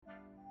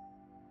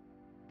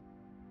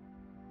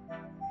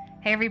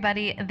Hey,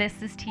 everybody, this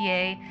is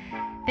TA.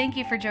 Thank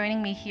you for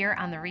joining me here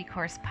on the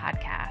Recourse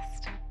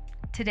podcast.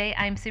 Today,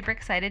 I'm super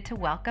excited to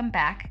welcome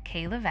back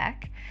Kay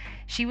Levesque.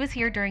 She was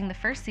here during the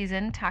first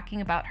season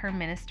talking about her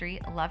ministry,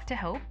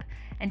 Love2Hope,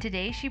 and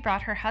today she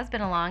brought her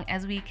husband along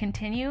as we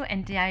continue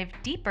and dive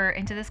deeper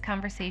into this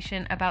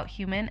conversation about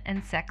human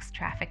and sex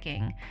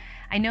trafficking.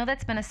 I know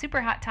that's been a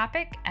super hot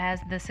topic as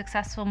the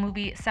successful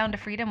movie Sound of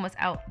Freedom was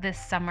out this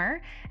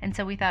summer, and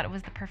so we thought it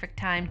was the perfect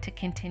time to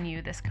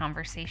continue this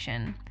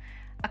conversation.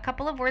 A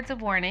couple of words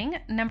of warning.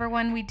 Number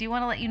one, we do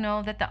want to let you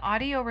know that the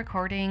audio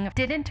recording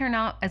didn't turn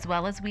out as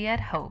well as we had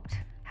hoped.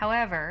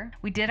 However,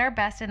 we did our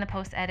best in the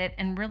post edit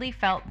and really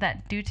felt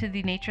that due to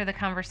the nature of the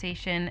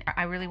conversation,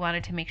 I really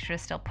wanted to make sure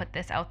to still put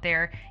this out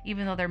there.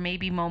 Even though there may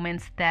be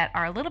moments that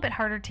are a little bit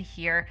harder to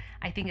hear,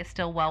 I think it's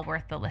still well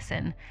worth the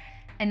listen.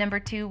 And number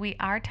two, we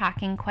are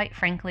talking, quite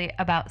frankly,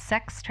 about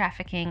sex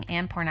trafficking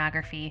and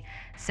pornography.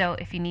 So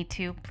if you need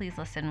to, please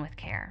listen with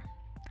care.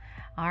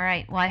 All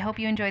right. Well, I hope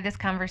you enjoyed this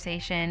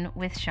conversation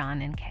with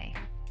Sean and Kay.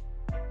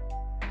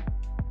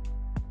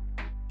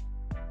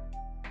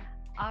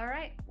 All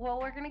right. Well,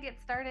 we're going to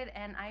get started,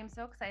 and I'm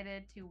so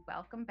excited to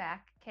welcome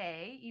back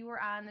Kay. You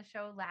were on the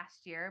show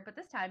last year, but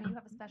this time you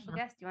have a special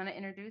guest. Do you want to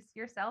introduce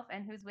yourself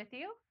and who's with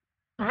you?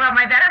 Well,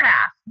 my better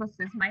half. This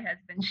is my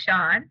husband,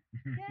 Sean.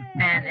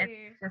 Yay. And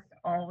it's just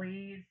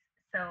always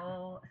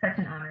such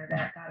an honor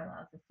that God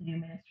allows us to do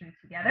ministry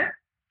together.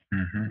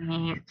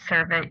 We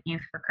serve at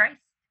Youth for Christ.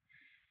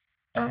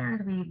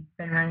 And we've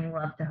been running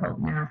Love2Hope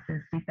now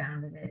since we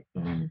founded it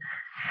in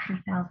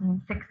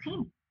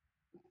 2016.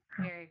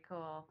 Very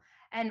cool.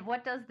 And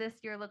what does this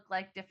year look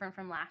like different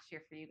from last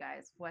year for you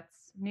guys?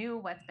 What's new?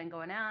 What's been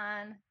going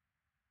on?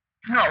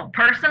 Well,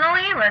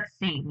 personally, let's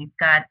see. We've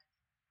got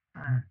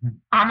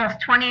almost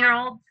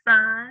 20-year-old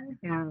son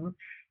who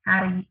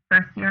had a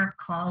first year of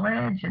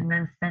college and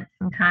then spent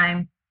some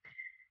time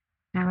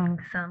doing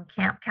some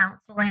camp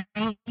counseling.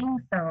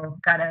 So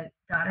got a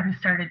daughter who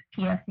started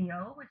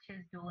PSEO, which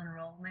is dual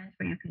enrollment,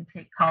 where you can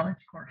take college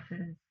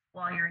courses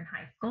while you're in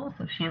high school.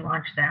 So she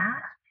launched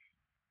that.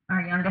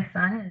 Our youngest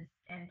son is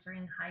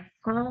entering high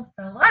school.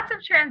 So lots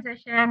of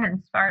transition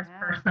as far as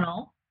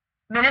personal.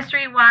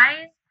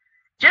 Ministry-wise,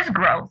 just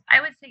growth. I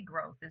would say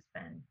growth has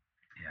been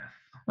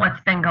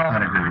what's been going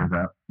on. I'd agree with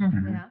that.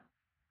 Mm-hmm.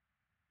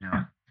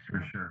 Yeah,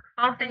 for sure.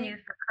 Both in Youth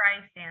for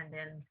Christ and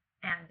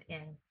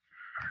in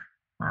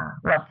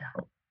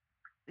Love2Hope.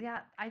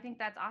 Yeah, I think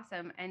that's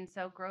awesome. And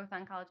so growth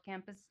on college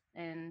campus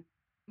and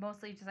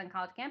mostly just on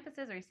college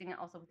campuses, or are you seeing it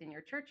also within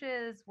your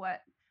churches? Where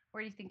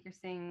do you think you're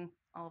seeing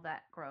all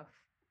that growth?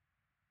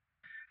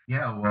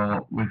 Yeah,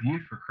 well, with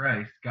Youth for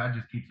Christ, God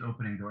just keeps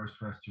opening doors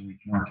for us to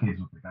reach more kids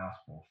with the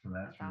gospel. So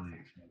that's really awesome.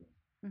 exciting.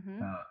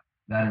 Mm-hmm.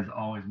 That is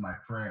always my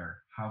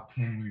prayer. How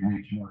can we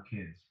reach more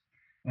kids?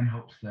 In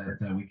hopes that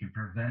we can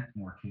prevent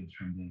more kids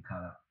from being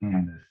caught up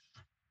in this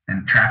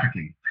and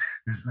trafficking.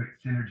 There's great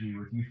synergy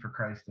with Youth for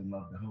Christ and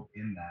Love2Hope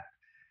in that.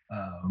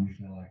 We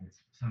feel like it's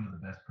some of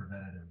the best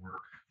preventative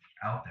work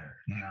out there,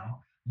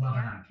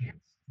 loving on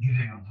kids,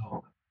 giving them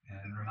hope,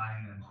 and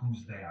reminding them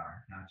whose they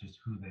are, not just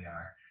who they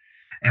are.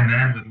 And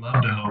then with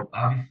Love2Hope,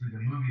 obviously the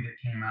movie that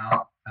came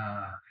out,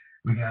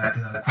 we got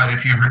quite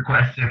a few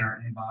requests in our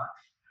inbox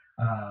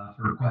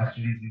for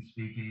questions and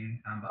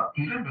speaking. But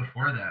even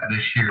before that,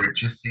 this year, it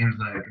just seems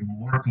like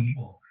more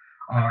people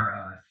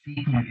are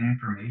seeking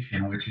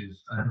information, which is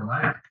a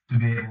delight to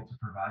be able to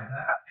provide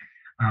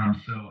that.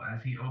 So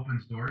as he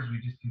opens doors, we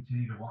just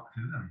continue to walk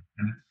through them,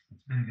 and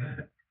it's been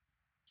good.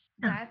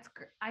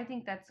 I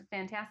think that's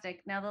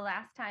fantastic. Now, the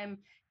last time,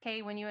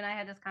 Kay, when you and I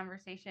had this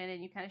conversation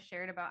and you kind of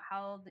shared about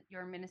how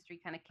your ministry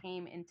kind of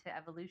came into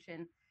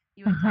evolution,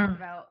 you had talked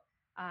about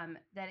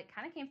that it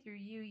kind of came through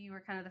you. You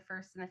were kind of the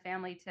first in the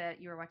family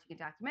you were watching a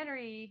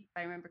documentary, if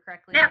I remember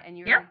correctly, and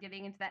you were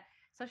getting into that.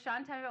 So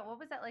Sean, tell me about what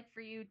was that like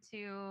for you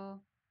to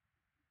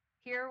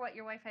hear what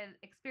your wife had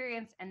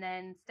experienced and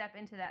then step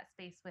into that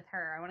space with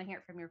her? I want to hear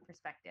it from your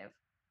perspective.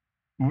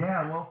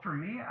 Yeah, well, for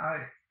me,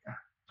 I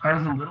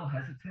was a little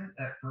hesitant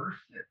at first,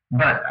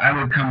 but I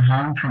would come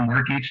home from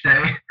work each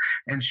day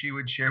and she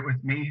would share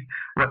with me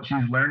what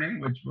she's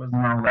learning, which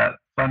wasn't all that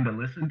fun to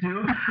listen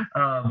to.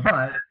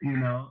 But,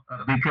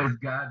 because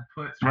God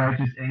puts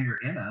righteous anger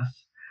in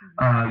us,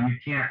 you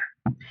can't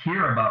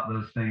hear about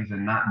those things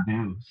and not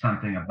do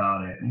something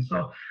about it. And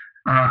so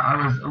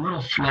I was a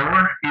little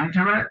slower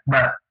into it,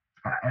 but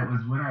it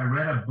was when I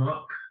read a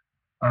book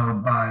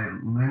by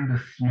Linda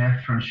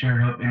Smith from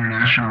Shared Hope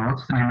International.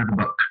 What's the name of the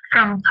book?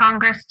 From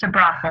Congress to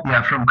Brothel.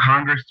 Yeah, From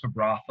Congress to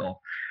Brothel.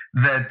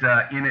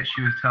 That in it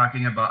she was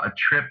talking about a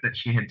trip that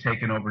she had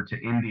taken over to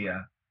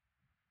India,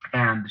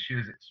 and she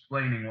was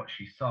explaining what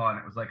she saw, and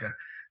it was like a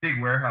big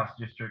warehouse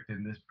district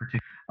in this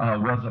particular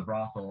was a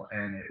brothel,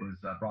 and it was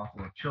a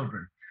brothel of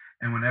children.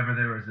 And whenever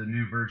there was a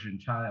new virgin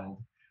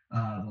child,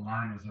 the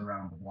line was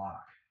around the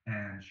block,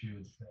 and she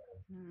would say,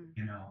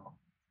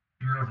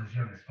 girls as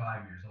young as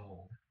 5 years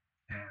old.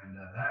 And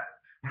that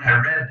when I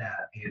read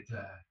that,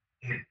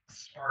 it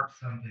sparked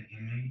something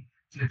in me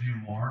to do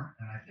more.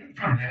 And I think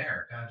from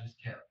there, God just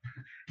kept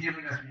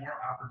giving us more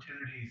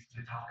opportunities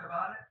to talk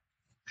about it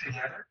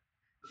together,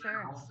 but then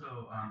Sure.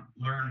 also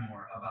learn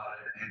more about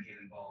it and get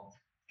involved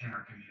in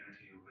our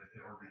community with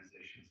the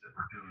organizations that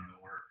we're doing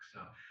the work.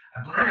 So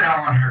I blame it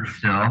all on her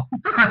still,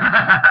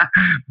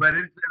 but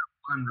it's been a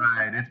fun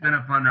ride. It's been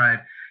a fun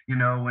ride. You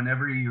know,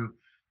 whenever you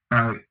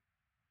uh,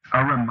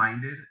 are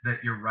reminded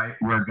that you're right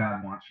where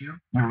God wants you,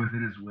 you're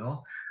within His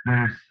will.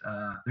 There's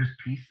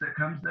peace that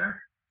comes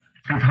there,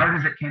 as hard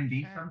as it can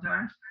be Sure.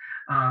 sometimes.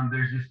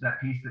 There's just that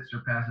peace that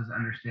surpasses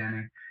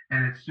understanding,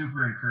 and it's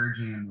super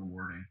encouraging and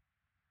rewarding.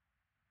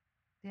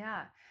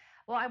 Yeah.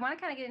 Well, I want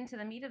to kind of get into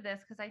the meat of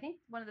this because I think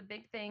one of the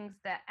big things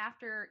that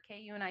after Kay,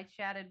 you and I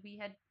chatted, we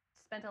had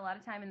spent a lot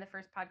of time in the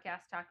first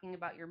podcast talking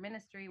about your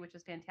ministry, which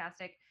is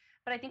fantastic.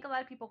 But I think a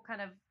lot of people kind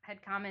of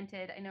had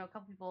commented. I know a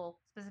couple people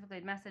specifically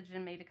had messaged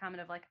and made a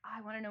comment of like, oh,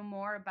 I want to know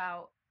more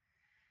about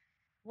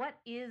what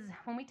is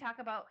when we talk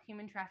about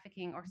human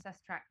trafficking or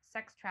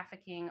sex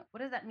trafficking,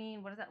 what does that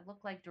mean? What does that look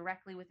like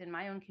directly within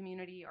my own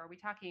community? Are we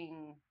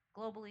talking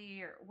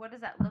globally, or what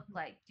does that look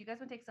like? Do you guys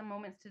want to take some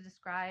moments to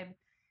describe,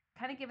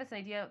 kind of give us an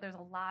idea? There's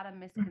a lot of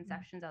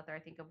misconceptions out there, I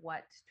think, of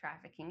what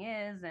trafficking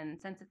is, and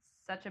since it's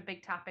such a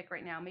big topic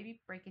right now,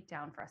 maybe break it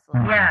down for us a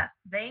little bit. Yeah,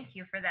 thank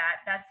you for that.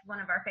 That's one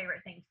of our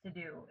favorite things to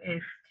do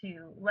is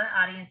to let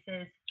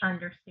audiences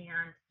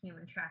understand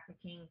human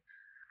trafficking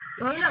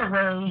in a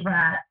way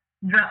that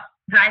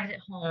drives it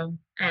home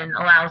and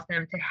allows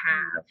them to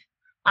have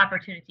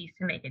opportunities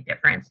to make a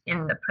difference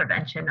in the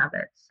prevention of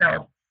it.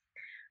 So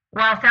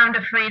while Sound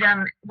of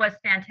Freedom was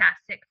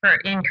fantastic for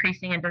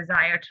increasing a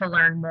desire to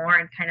learn more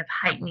and kind of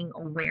heightening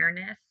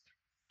awareness,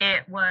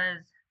 it was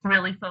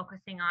really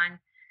focusing on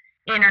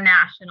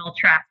international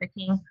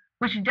trafficking,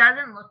 which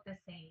doesn't look the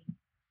same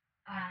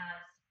as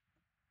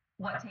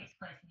what takes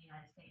place in the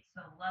United States.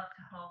 So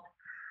Love2Hope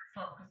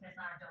focuses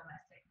on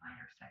domestic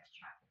minor sex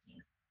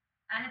trafficking.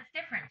 And it's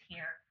different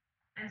here.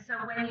 And so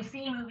when you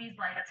see movies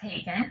like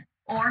Taken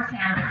or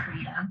Sound of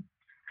Freedom,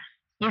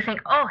 you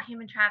think, oh,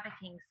 human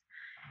trafficking's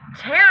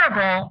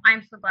terrible.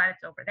 I'm so glad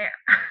it's over there.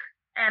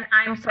 And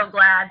I'm so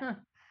glad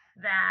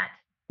that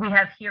we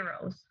have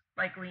heroes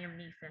like Liam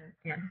Neeson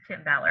and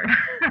Tim Ballard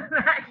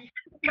that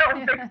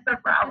go fix the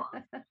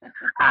problem.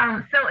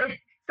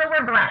 So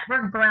we're glad.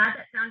 We're glad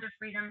that Sound of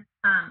Freedom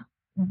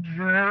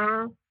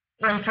drew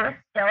interest,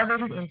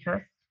 elevated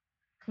interest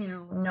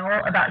to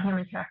know about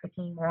human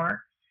trafficking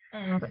more.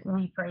 And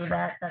we pray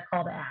that the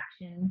call to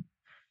action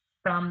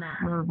from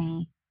that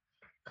movie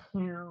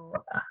to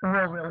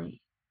will really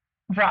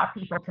draw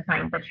people to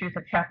find the truth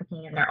of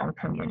trafficking in their own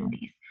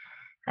communities.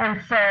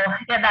 And so,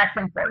 yeah, that's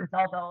important.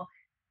 Although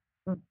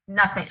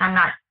nothing, I'm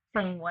not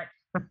saying what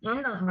was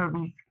in those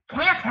movies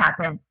can't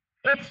happen.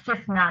 It's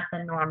just not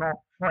the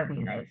normal for the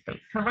United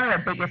States. So one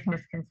of the biggest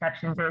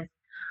misconceptions is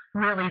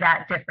really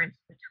that difference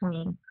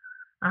between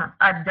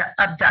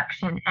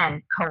abduction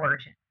and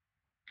coercion.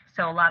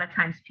 So a lot of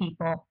times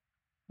people,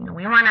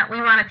 we want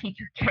to teach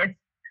our kids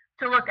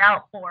to look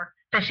out for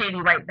the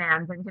shady white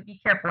vans and to be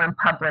careful in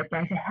public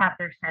and to have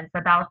their sense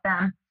about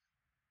them.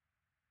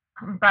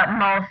 But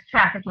most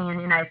trafficking in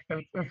the United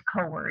States is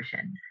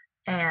coercion.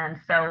 And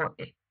so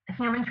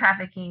human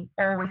trafficking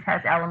always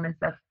has elements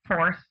of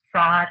force,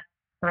 fraud,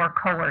 or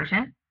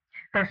coercion.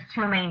 There's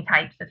two main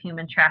types of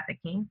human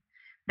trafficking.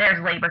 There's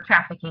labor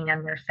trafficking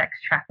and there's sex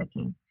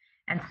trafficking.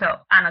 And so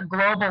on a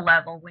global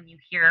level, when you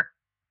hear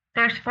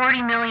there's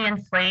 40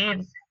 million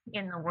slaves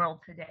in the world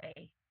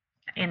today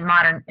in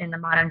the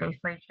modern day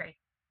slave trade,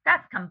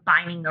 that's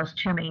combining those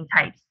two main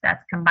types.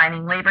 That's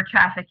combining labor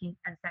trafficking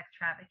and sex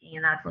trafficking,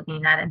 and that's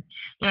looking at an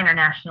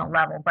international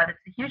level. But it's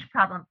a huge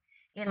problem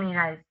in the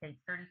United States,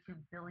 $32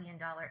 billion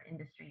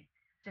industry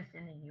just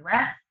in the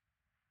U.S.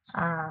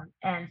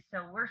 And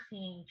so we're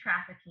seeing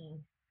trafficking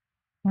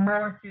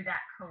more through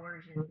that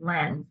coercion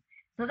lens.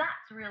 So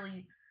that's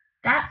really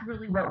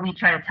what we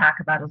try to talk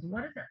about is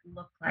what does it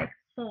look like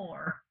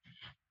for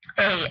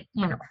a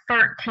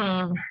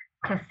 13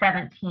 to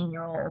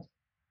 17-year-old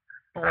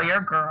boy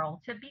or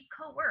girl to be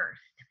coerced,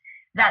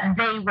 that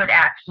they would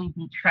actually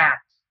be trapped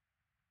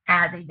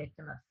as a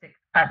victim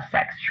of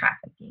sex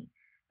trafficking.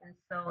 And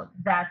so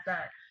that's a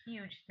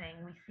huge thing.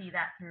 We see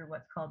that through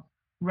what's called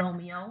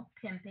Romeo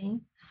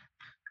pimping,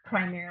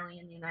 primarily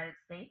in the United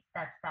States.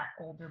 That's that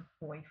older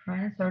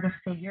boyfriend sort of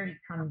figure. He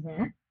comes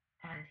in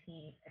and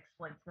he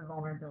exploits the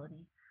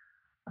vulnerability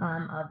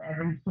of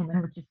every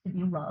human, which is to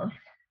be loved,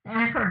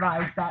 and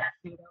provides that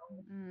pseudo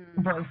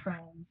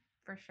boyfriend.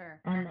 For sure.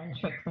 And then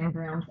tricks and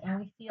grooms. And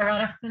we see a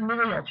lot of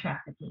familial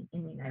trafficking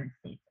in the United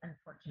States,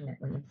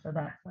 unfortunately. And so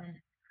that's when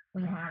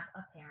we have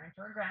a parent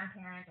or a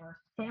grandparent or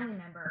a family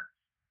member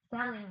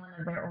selling one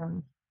of their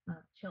own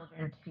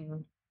children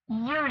to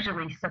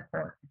usually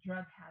support a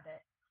drug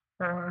habit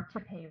or to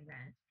pay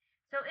rent.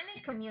 So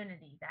in a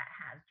community that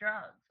has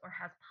drugs or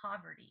has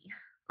poverty,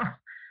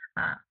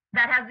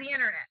 that has the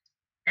internet,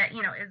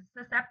 is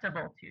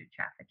susceptible to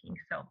trafficking.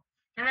 So,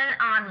 and then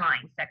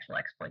online sexual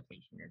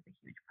exploitation is a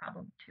huge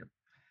problem too.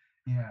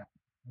 Yeah.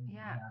 We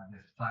have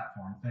this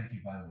platform. Thank you,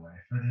 by the way,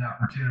 for the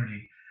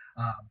opportunity.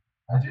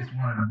 I just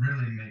want to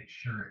really make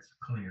sure it's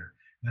clear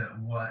that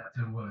what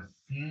was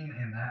seen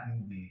in that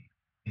movie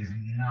is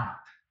not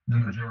the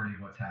majority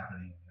of what's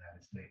happening in the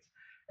United States.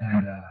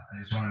 And I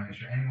just want to make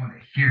sure anyone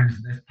that hears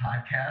this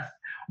podcast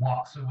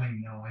walks away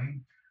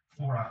knowing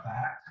for a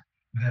fact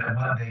that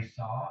what they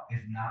saw is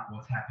not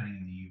what's happening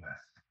in the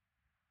U.S.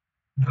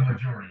 The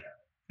majority of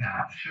it.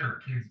 Now,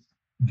 sure, kids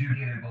do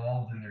get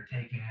involved and they're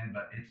taken in,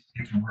 but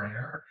it's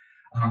rare.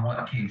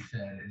 What Kate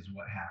said is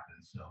what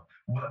happens. So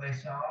what they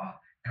saw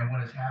and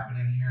what is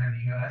happening here in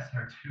the U.S.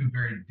 are two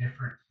very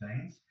different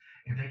things.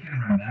 If they can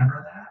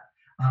remember that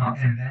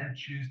and then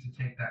choose to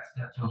take that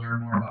step to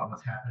learn more about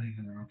what's happening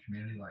in their own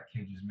community, like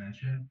Kate just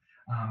mentioned,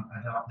 I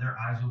thought their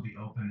eyes will be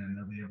open and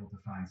they'll be able to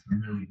find some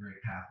really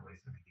great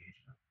pathways of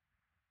engagement.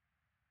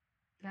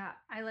 Yeah,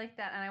 I like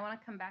that. And I want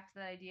to come back to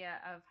the idea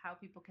of how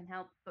people can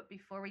help. But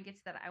before we get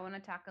to that, I want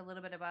to talk a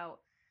little bit about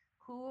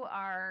who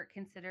are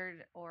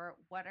considered or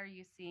what are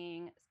you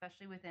seeing,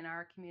 especially within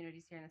our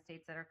communities here in the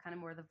States that are kind of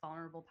more the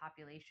vulnerable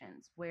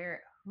populations,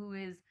 where who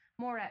is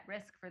more at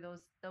risk for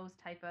those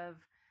type of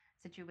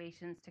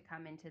situations to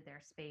come into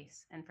their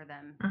space and for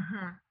them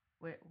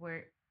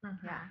where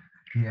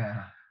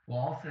Yeah. Well,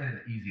 I'll say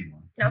the easy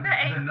one.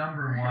 Okay. The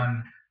number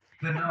one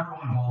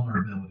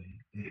vulnerability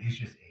is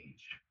just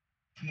age.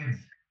 Kids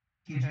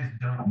just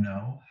don't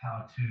know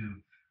how to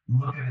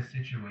look at a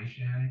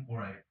situation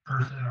or a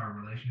person or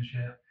a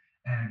relationship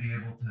and be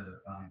able to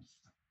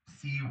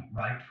see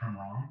right from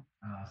wrong,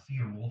 see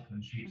a wolf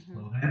in sheep's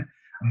clothing.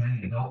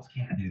 Many adults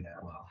can't do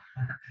that well.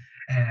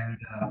 And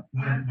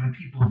when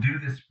people do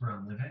this for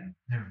a living,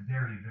 they're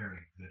very, very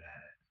good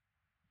at it.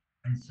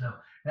 And so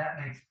that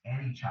makes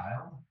any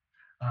child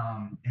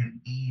an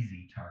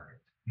easy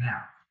target.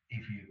 Now,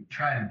 if you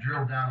try and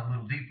drill down a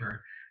little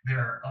deeper, there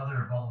are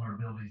other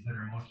vulnerabilities that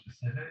are more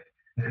specific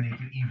that make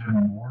you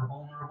even more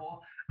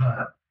vulnerable.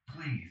 But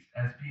please,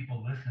 as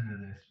people listen to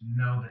this,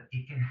 know that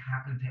it can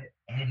happen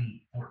to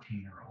any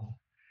 14-year-old.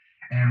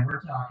 And we're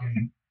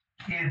talking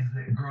kids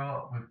that grow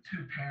up with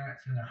two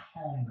parents in their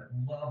home that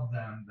love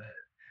them, that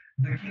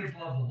the kids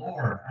love the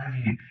Lord. I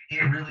mean,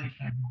 it really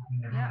can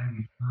happen. Everyone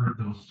we've heard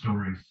those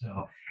stories.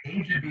 So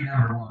age would be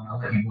number one. I'll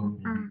let you go a little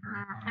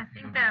deeper. I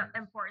think the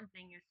important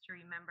thing is to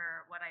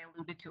remember what I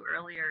alluded to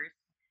earlier.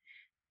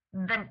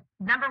 The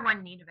number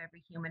one need of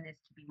every human is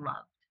to be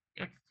loved.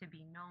 It's to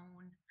be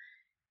known.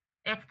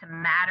 It's to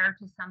matter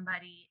to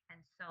somebody.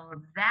 And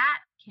so that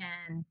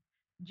can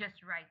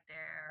just right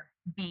there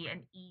be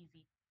an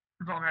easy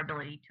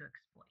vulnerability to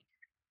exploit.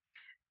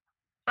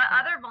 But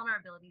other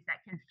vulnerabilities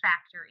that can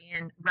factor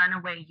in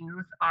runaway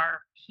youth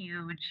are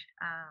huge.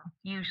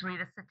 Usually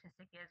the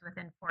statistic is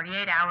within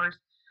 48 hours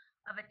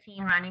of a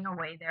teen running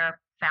away, they're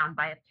found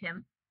by a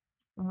pimp.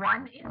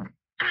 One in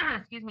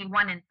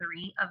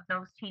 3 of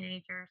those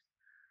teenagers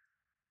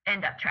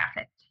end up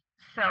trafficked.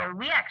 So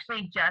we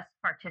actually just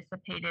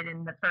participated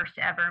in the first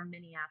ever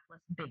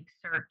Minneapolis Big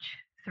Search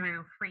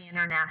through Free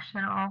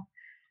International,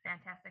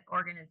 fantastic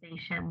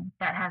organization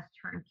that has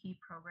turnkey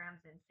programs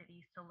in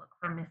cities to look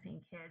for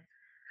missing kids.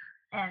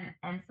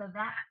 And so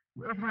that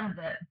is one of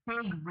the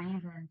big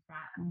reasons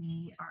that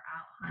we are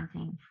out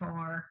hunting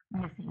for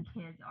missing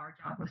kids. Our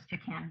job was to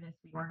canvass.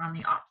 We weren't on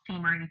the ops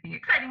team or anything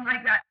exciting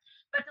like that,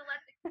 but to let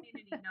the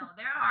community know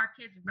there are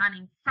kids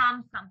running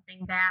from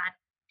something bad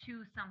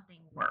to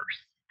something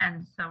worse.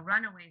 And so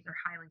runaways are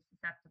highly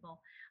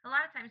susceptible. A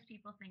lot of times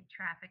people think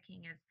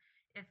trafficking is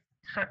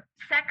sort of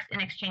sex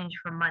in exchange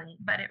for money,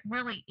 but it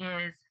really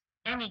is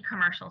any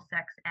commercial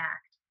sex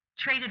act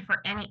traded for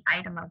any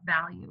item of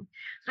value.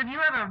 So if you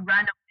have a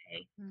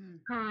runaway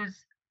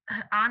who's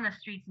on the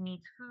streets,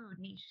 needs food,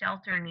 needs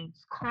shelter,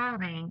 needs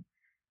clothing,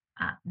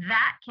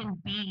 that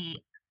can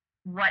be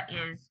what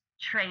is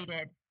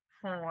traded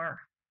for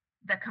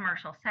the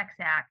commercial sex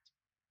act,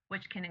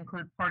 which can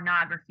include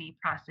pornography,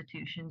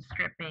 prostitution,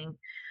 stripping,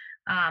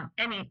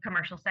 any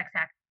commercial sex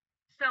act.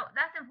 So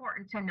that's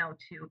important to know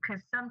too,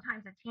 because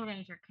sometimes a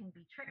teenager can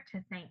be tricked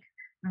to think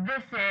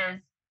this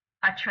is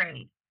a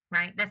trade.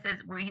 Right? This is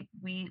we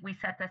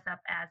set this up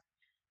as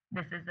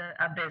this is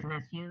a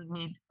business. You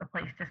need a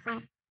place to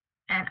sleep,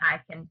 and I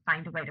can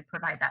find a way to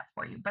provide that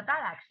for you. But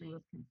that actually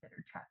is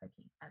considered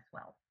trafficking as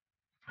well.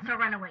 So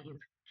runaway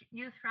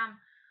youth from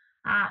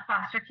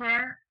foster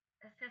care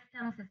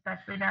systems,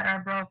 especially that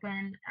are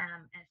broken,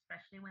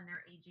 especially when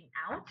they're aging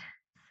out.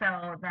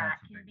 So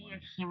that can be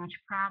a huge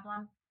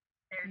problem.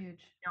 There's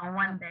no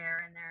one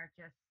there, and they're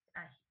just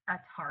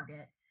a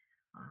target.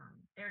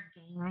 There's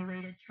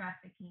gang-related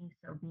trafficking,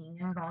 so being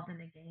involved in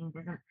a gang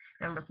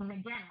they're looking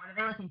again, what are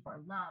they looking for?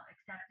 Love,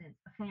 acceptance,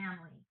 a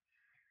family.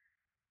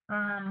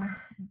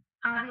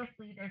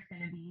 Obviously, there's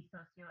going to be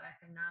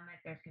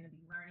socioeconomic, there's going to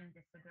be learning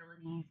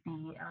disabilities.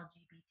 The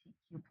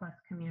LGBTQ plus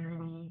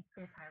community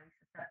is highly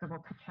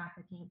susceptible to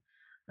trafficking.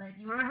 But if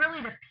you were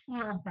really to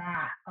peel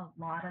back a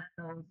lot of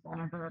those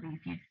vulnerabilities,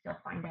 you'd still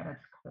find at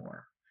its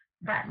core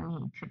that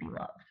need to be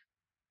loved.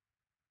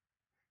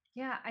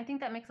 Yeah, I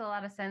think that makes a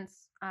lot of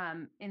sense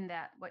in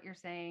that what you're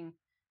saying,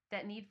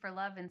 that need for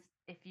love. And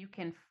if you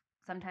can,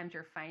 sometimes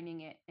you're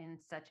finding it in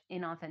such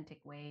inauthentic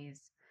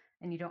ways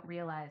and you don't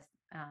realize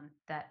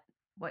that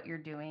what you're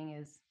doing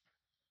is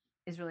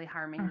really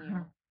harming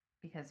you.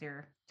 because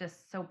you're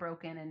just so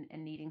broken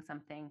and needing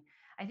something.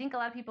 I think a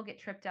lot of people get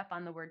tripped up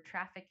on the word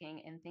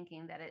trafficking and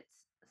thinking that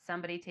it's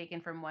somebody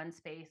taken from one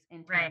space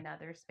into Right.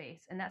 another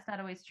space, and that's not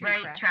always true.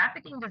 Right. Correct?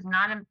 Trafficking does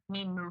not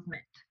mean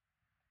movement.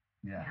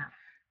 Yeah.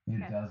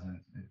 Yeah. It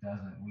doesn't. It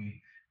doesn't.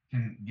 We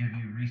can give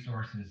you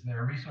resources.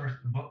 There are resource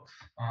books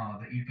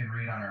that you can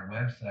read on our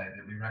website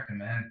that we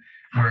recommend.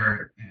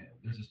 Where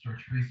there's a story,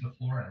 Teresa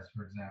Flores,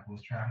 for example,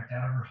 was trafficked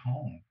out of her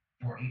home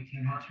for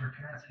 18 months. Her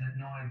parents had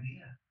no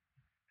idea.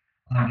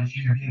 And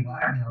she was being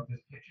blackmailed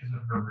because pictures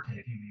of her were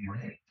taken being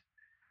raped.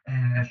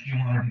 And she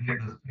wanted to get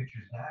those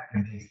pictures back,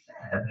 and they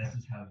said, "This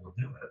is how you'll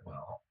do it."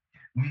 Well,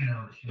 we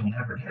know that she'll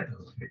never get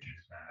those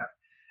pictures back.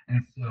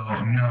 And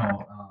so,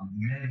 no,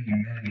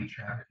 many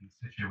trafficking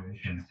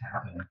situations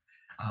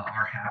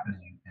are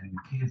happening, and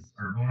kids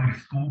are going to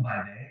school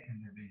by day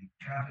and they're being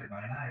trafficked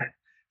by night.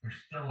 They're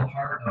still a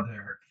part of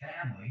their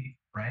family,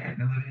 right?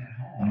 They're living at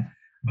home,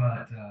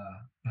 but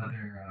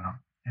they're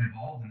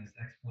involved in this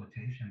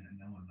exploitation that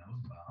no one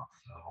knows about.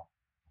 So,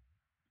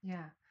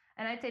 Yeah.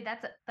 And I'd say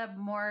that's the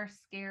more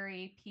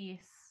scary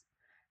piece,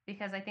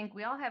 because I think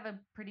we all have a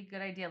pretty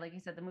good idea, like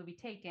you said, the movie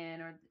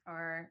Taken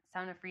or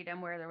Sound of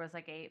Freedom, where there was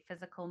like a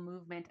physical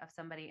movement of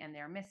somebody and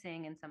they're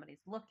missing and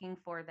somebody's looking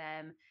for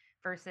them,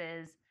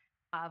 versus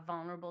a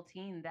vulnerable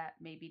teen that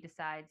maybe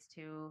decides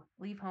to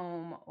leave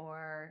home,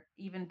 or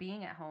even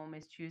being at home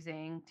is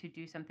choosing to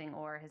do something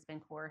or has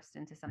been coerced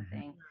into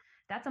something.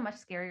 That's a much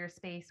scarier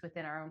space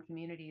within our own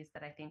communities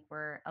that I think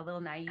we're a little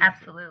naive to.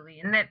 Absolutely.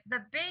 And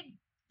the biggest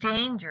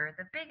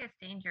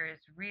danger is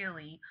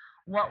really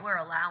what we're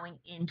allowing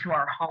into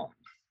our homes.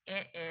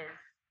 It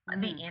is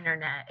the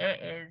internet,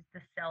 it is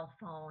the cell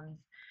phones,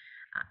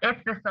 it's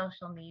the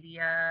social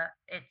media,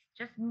 it's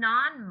just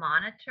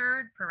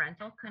non-monitored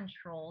parental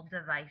control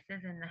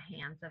devices in the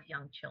hands of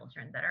young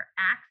children that are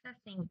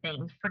accessing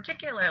things,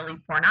 particularly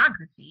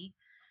pornography,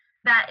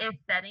 that is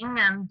setting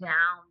them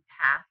down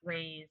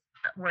pathways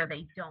where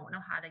they don't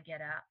know how to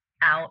get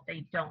out.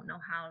 They don't know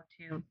how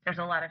to. There's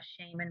a lot of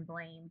shame and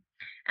blame,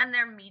 and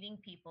they're meeting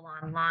people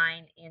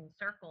online in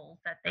circles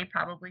that they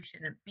probably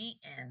shouldn't be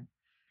in.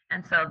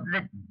 And so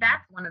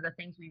that's one of the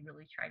things we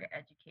really try to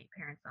educate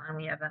parents on.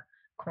 We have a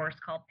course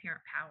called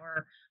Parent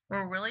Power,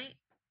 where really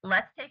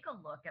let's take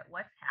a look at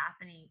what's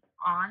happening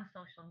on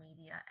social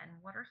media and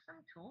what are some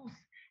tools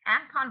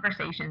and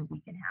conversations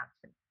we can have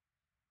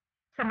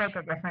to make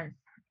a difference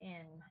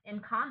in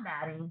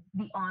combating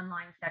the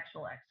online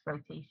sexual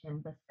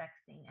exploitation, the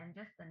sexting, and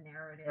just the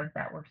narrative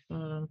that we're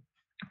seeing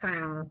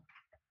through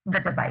the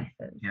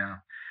devices. Yeah,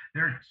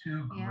 there are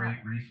two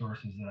great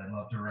resources that I'd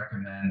love to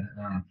recommend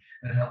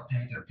that help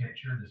paint a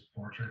picture, this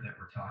portrait that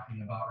we're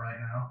talking about right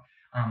now.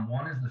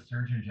 One is the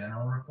Surgeon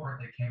General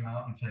report that came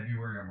out in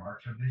February or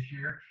March of this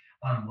year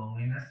on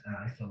loneliness and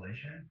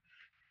isolation.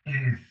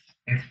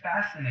 It's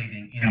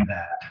fascinating in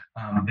that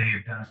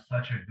they've done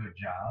such a good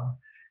job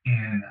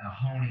in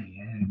honing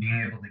in and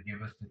being able to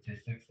give us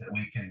statistics that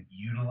we can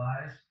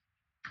utilize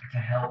to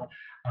help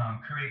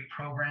create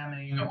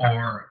programming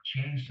or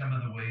change some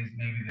of the ways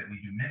maybe that we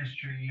do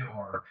ministry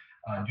or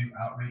do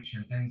outreach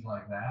and things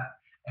like that.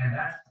 And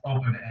that's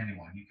open to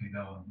anyone. You can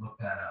go and look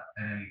that up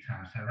at any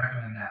time. So I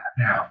recommend that.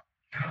 Now,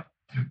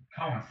 to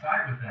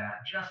coincide with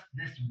that, just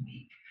this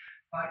week,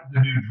 Fight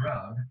the New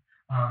Drug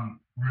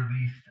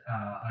released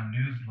a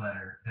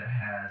newsletter that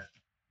has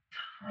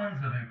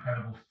tons of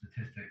incredible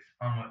statistics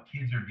on what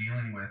kids are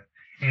dealing with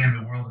in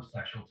the world of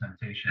sexual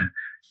temptation,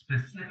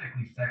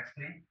 specifically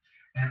sexting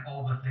and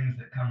all the things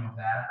that come with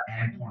that,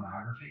 and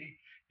pornography,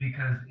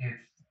 because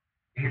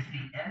it's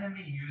the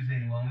enemy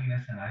using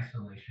loneliness and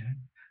isolation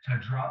to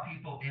draw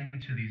people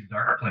into these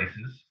dark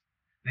places.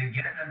 They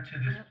get them to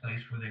this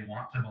place where they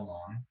want to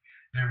belong.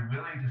 They're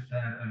willing to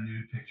send a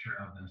nude picture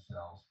of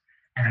themselves,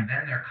 and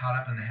then they're caught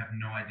up and they have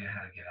no idea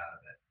how to get out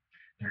of it.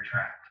 They're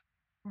trapped.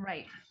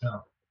 Right.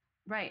 So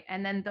Right.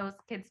 And then those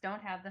kids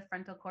don't have the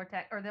frontal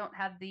cortex, or they don't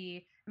have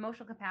the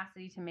emotional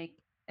capacity to make,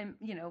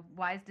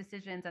 wise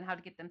decisions on how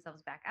to get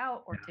themselves back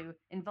out, or to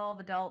involve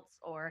adults,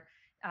 or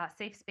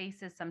safe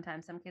spaces.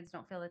 Sometimes some kids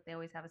don't feel that they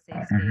always have a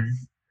safe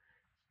space to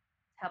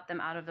help them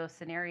out of those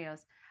scenarios.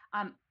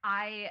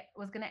 I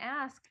was going to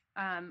ask,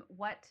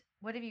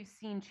 what have you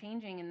seen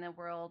changing in the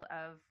world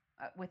of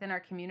within our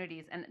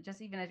communities? And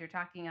just even as you're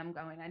talking, I'm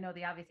going, I know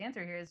the obvious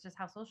answer here is just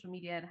how social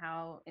media and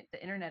how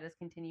the internet is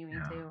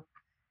continuing to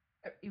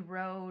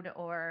erode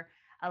or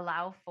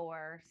allow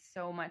for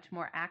so much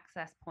more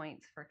access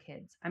points for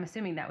kids. I'm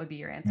assuming that would be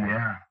your answer.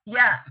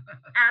 Yeah,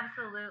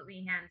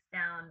 absolutely, hands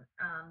down.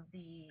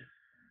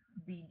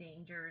 The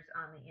dangers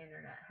on the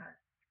internet have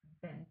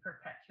been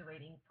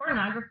perpetuating.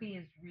 Pornography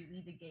is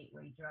really the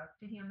gateway drug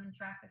to human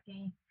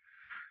trafficking,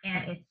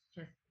 and it's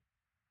just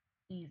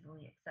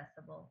easily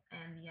accessible.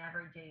 And the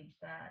average age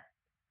that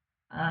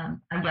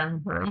a young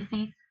boy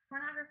sees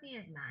pornography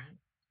is 9.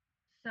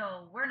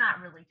 So we're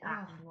not really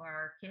talking to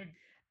our kids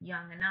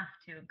young enough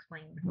to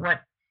explain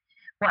what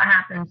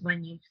happens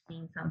when you've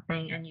seen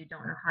something and you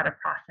don't know how to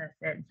process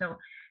it. So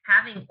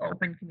having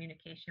open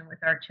communication with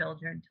our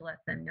children to let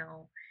them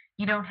know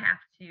you don't have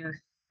to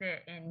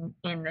sit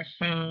in the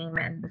shame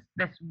and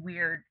this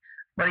weird,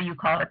 what do you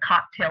call it, a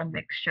cocktail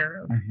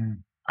mixture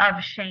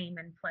of shame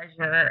and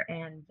pleasure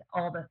and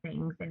all the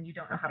things, and you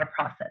don't know how to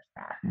process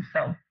that. And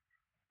so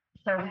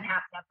we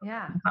have to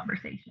have those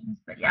conversations.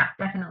 But yeah,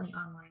 definitely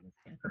online has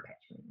been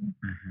perpetuating.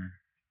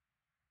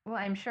 Well,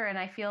 I'm sure, and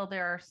I feel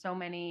there are so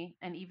many,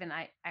 and even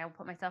I'll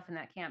put myself in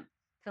that camp,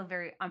 feel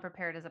very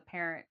unprepared as a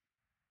parent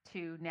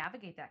to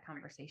navigate that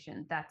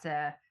conversation. That's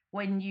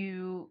when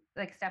you,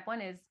 like, step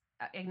one is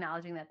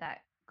acknowledging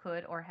that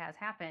could or has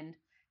happened.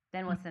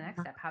 Then what's the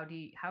next step? How do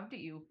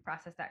you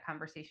process that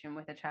conversation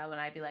with a child?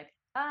 And I'd be like,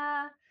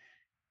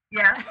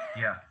 Yeah.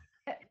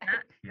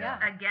 Yeah.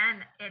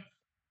 Again,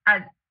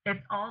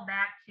 it's all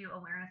back to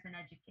awareness and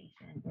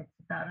education. It's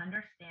about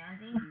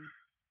understanding.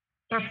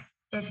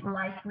 It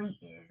likely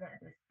is at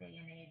this day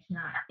and age,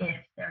 not if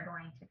they're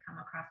going to come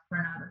across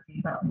pornography,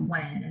 but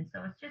when. And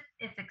so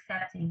it's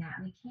accepting that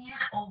we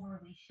can't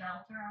overly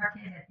shelter our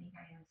kids. I think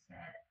I even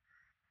said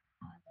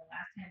the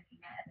last time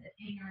we met that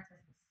ignorance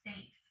is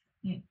safe.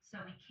 So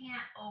we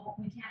can't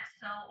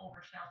so over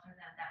shelter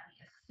them that we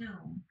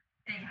assume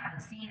they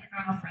haven't seen it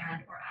from a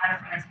friend or at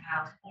a friend's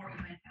house or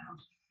even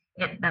found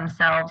it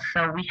themselves.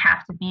 So we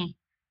have to be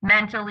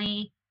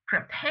mentally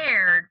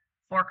prepared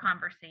for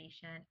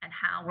conversation and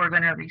how we're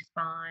going to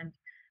respond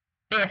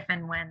if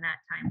and when that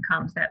time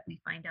comes that we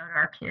find out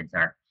our kids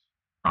are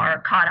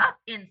caught up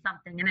in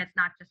something. And it's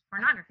not just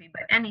pornography,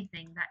 but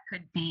anything that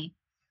could be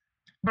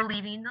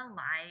believing the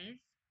lies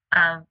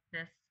of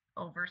this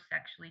over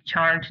sexually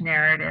charged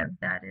narrative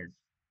that is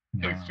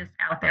just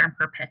out there and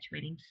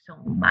perpetuating so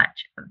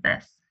much of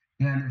this.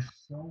 Yeah, and there's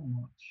so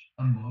much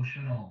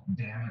emotional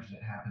damage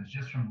that happens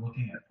just from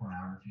looking at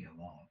pornography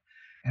alone.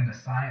 And the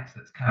science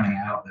that's coming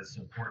out that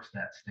supports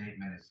that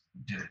statement is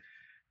just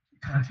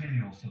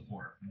continual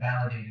support,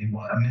 validating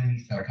what many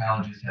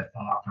psychologists have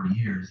thought for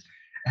years.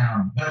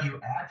 But you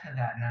add to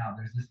that now,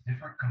 there's this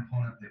different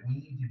component that we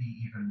need to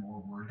be even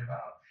more worried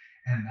about.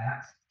 And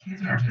that's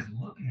kids are just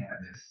looking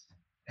at this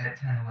at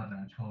 10, 11,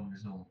 and 12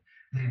 years old.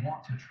 They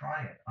want to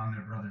try it on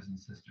their brothers and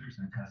sisters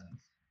and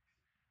cousins.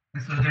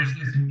 And so there's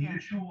this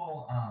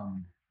mutual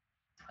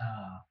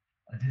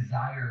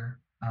desire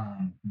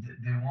that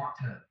they want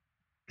to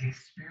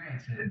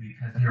experience it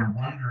because they're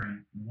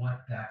wondering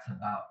what that's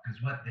about.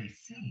 Because what they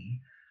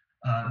see,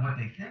 what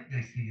they think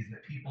they see is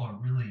that people are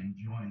really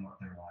enjoying what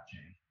they're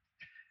watching.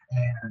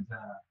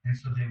 And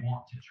so they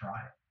want to try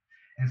it.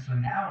 And so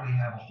now we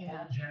have a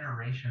whole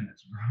generation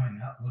that's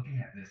growing up looking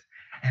at this.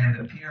 And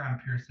the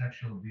peer-on-peer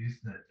sexual abuse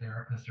that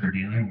therapists are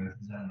dealing with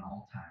is at an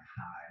all-time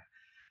high.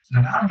 So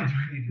not only do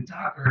we need to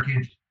talk to our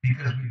kids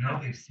because we know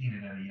they've seen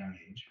it at a young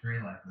age, very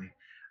likely,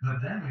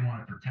 but then we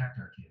want to protect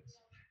our kids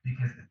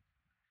because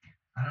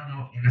I don't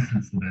know if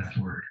innocent's the best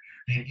word.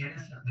 They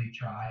innocently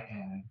try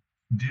and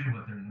do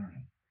what they're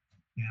learning.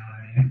 You know what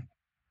I mean?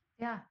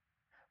 Yeah.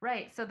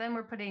 Right. So then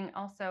we're putting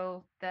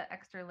also the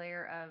extra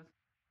layer of,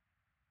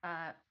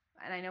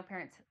 and I know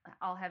parents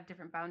all have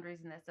different boundaries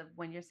in this of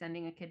when you're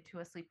sending a kid to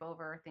a sleepover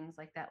or things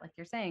like that. Like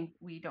you're saying,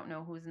 we don't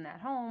know who's in that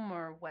home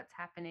or what's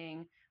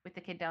happening with the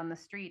kid down the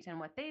street and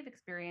what they've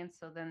experienced.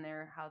 So then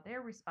how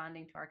they're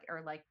responding to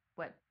or like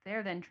what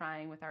they're then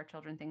trying with our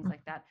children, things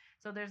like that.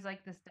 So there's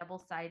like this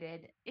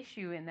double-sided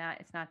issue in that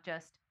it's not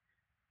just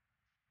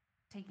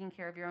taking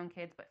care of your own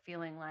kids, but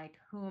feeling like,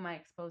 who am I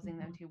exposing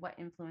them to? What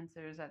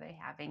influencers are they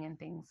having and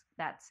things?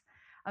 That's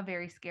a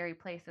very scary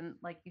place. And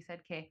like you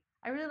said, Kay,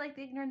 I really like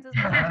the ignorance as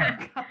well.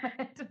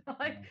 Comment.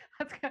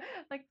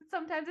 Like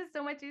sometimes it's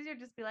so much easier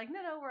just be like,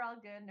 no, we're all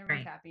good and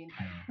everyone's happy.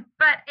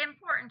 But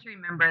important to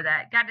remember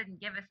that God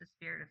didn't give us a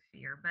spirit of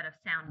fear, but of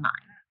sound mind.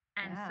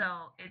 And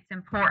so it's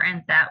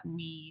important that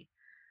we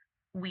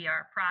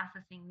are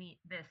processing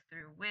this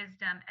through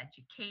wisdom,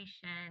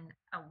 education,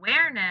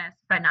 awareness,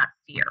 but not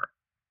fear.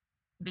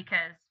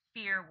 Because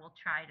fear will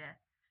try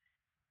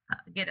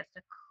to get us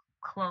to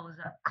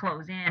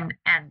close in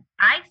and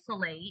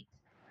isolate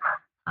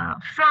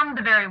from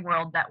the very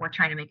world that we're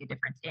trying to make a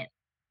difference in.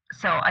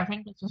 So I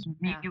think it's just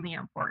really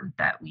important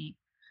that we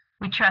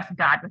trust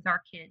God with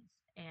our kids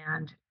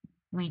and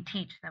we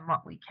teach them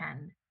what we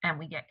can and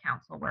we get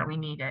counsel where we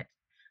need it,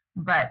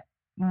 but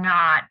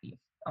not be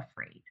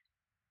afraid.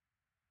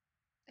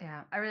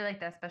 Yeah, I really like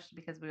that, especially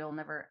because we will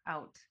never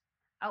out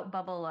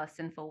bubble a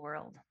sinful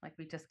world. Like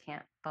we just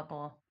can't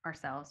bubble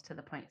ourselves to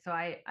the point. So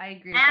I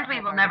agree. And we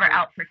will never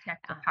out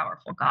protect a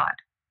powerful God.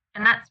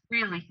 And that's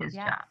really his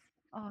job.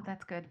 Oh,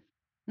 that's good.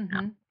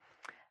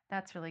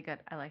 That's really good.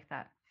 I like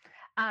that.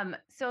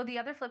 So the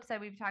other flip side,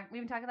 we've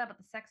been talking about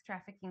the sex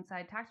trafficking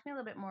side. Talk to me a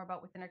little bit more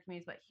about within our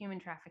communities what human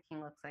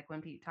trafficking looks like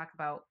when we talk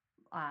about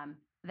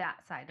that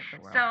side of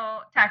the world. So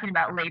talking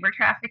about labor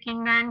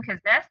trafficking then, because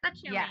that's the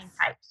two main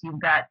types. You've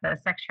got the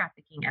sex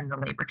trafficking and the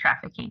labor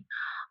trafficking.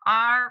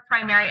 Our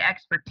primary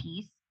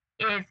expertise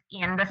is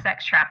in the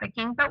sex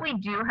trafficking, but we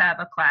do have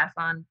a class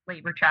on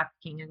labor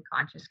trafficking and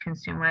conscious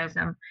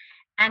consumerism.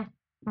 And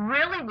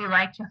really we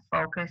like to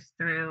focus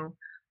through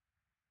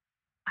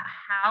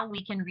how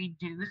we can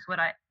reduce what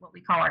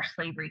we call our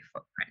slavery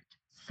footprint.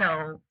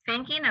 So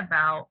thinking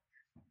about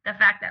the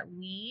fact that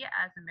we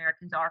as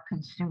Americans are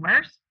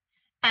consumers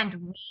and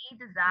we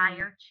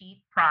desire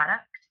cheap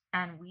product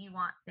and we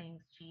want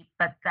things cheap,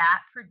 but that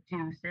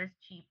produces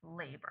cheap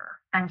labor.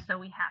 And so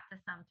we have to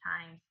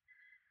sometimes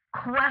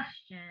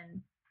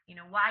question,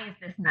 why is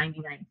this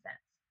 99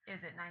 cents? Is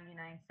it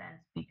 99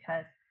 cents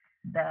because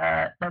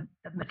the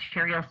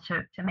materials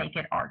to make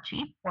it are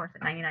cheap, or is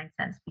it 99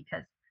 cents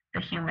because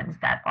the humans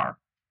that are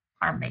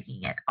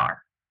making it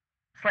are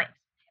slaves?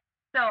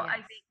 So I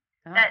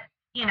think that,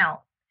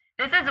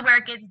 this is where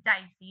it gets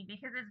dicey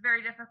because it's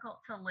very difficult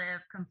to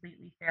live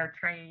completely fair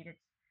trade.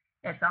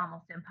 It's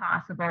almost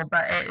impossible,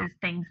 but it is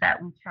things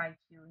that we try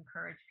to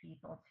encourage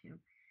people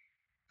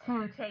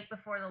to take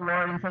before the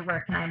Lord and say,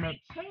 where can I make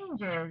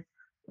changes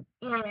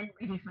in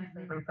reduce my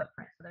slavery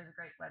footprint? So there's a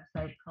great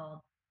website called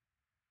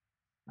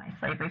My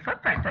Slavery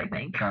Footprint, I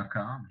think.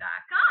 .com.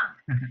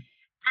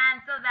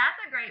 And so that's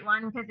a great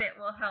one because it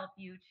will help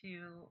you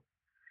to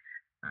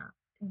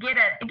get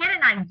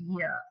an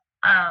idea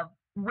of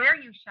where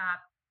you shop,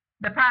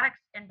 the products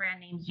and brand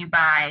names you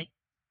buy,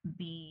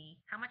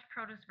 how much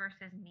produce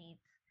versus meats,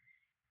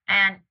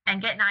 and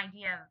get an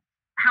idea of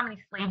how many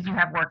slaves you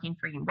have working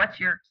for you. What's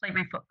your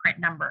slavery footprint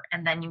number?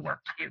 And then you work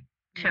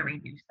to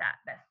reduce that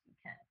best you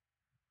can.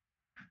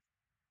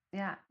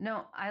 Yeah,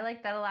 no, I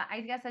like that a lot. I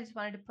guess I just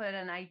wanted to put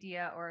an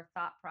idea or a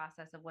thought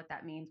process of what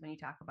that means when you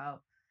talk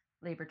about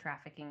labor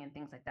trafficking and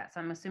things like that. So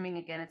I'm assuming,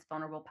 again, it's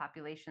vulnerable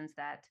populations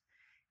that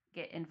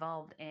get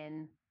involved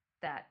in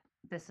that.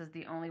 This is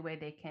the only way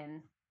they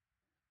can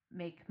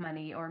make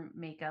money or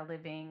make a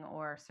living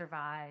or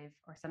survive,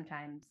 or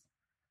sometimes,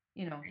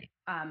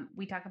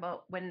 we talk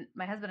about when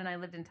my husband and I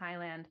lived in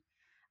Thailand,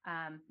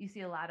 you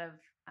see a lot of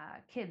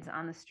kids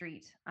on the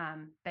street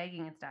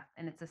begging and stuff.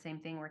 And it's the same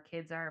thing where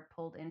kids are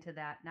pulled into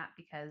that, not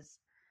because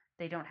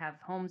they don't have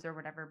homes or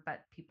whatever,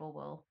 but people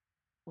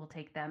will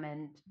take them,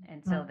 and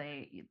so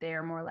they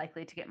are more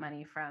likely to get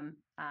money from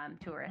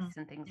tourists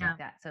and things like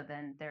that. So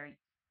then they're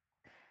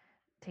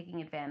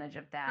taking advantage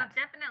of that.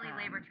 So definitely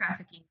labor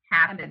trafficking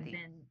happens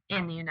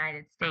in the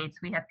United States.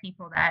 We have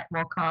people that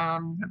will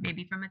come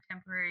maybe from a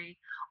temporary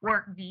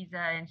work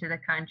visa into the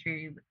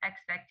country with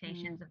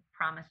expectations of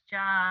promised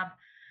job,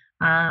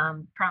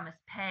 promised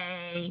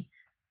pay,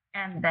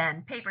 and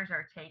then papers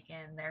are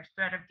taken. There's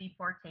threat of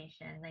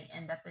deportation. They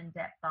end up in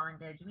debt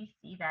bondage. We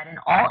see that in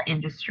all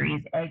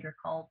industries: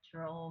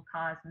 agricultural,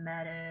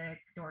 cosmetic,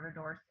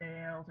 door-to-door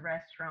sales,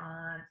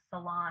 restaurants,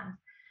 salons,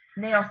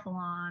 nail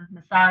salons,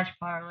 massage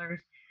parlors.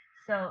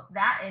 So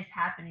that is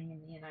happening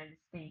in the United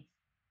States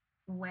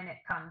when it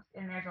comes,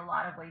 and there's a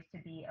lot of ways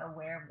to be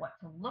aware of what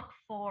to look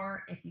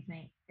for if you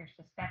think you're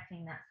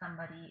suspecting that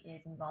somebody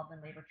is involved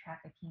in labor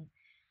trafficking.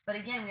 But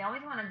again, we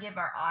always want to give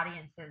our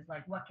audiences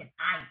like, what can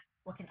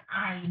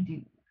I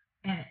do?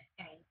 And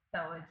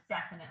so it's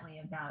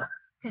definitely about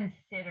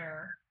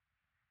consider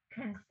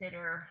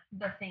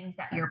the things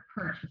that you're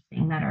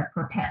purchasing that are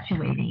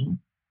perpetuating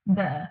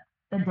the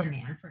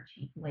demand for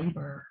cheap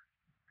labor,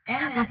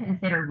 and then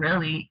consider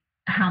really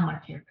how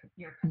much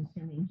you're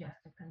consuming just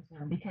to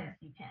consume because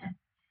you can.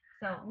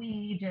 So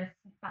we just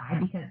buy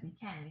because we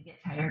can. We get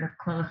tired of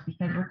clothes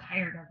because we're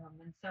tired of them,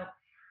 and so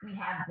we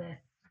have this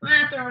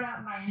throw it out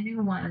and buy a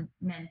new one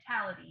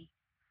mentality,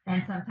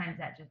 and sometimes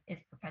that just is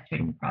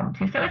perpetuating the problem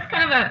too. So it's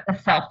kind of a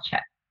self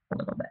check a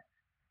little bit.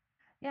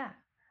 Yeah,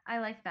 I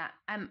like that.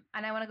 And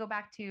I want to go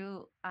back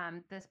to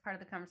this part of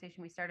the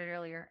conversation we started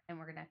earlier, and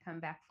we're going to come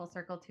back full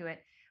circle to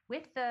it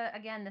with the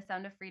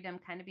sound of freedom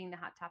kind of being the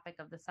hot topic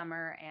of the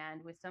summer,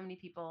 and with so many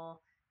people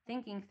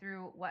thinking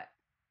through what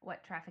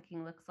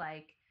trafficking looks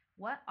like.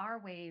 What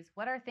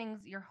are things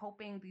you're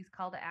hoping, these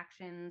call to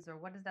actions, or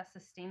what does that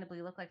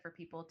sustainably look like for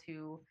people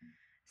to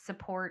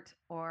support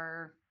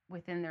or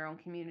within their own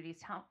communities?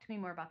 Talk to me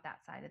more about that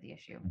side of the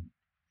issue.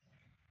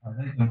 I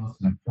think the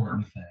most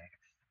important thing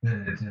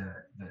that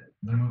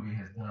the movie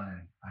has done,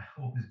 and I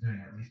hope is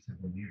doing at least to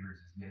believers,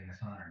 is getting us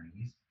on our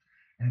knees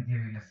and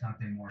giving us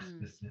something more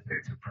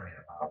specific to pray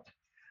about.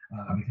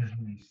 Because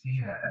when you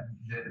see that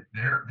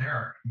there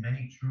are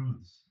many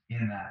truths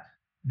in that.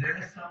 There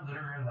is some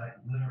literary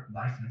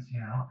license,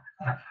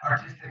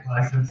 artistic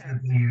license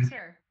that they use,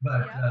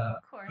 but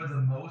for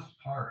the most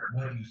part,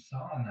 what you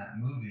saw in that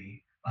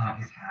movie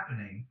is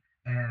happening,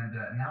 and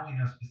now we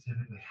know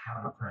specifically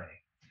how to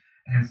pray.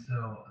 And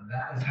so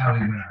that is how we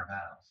win our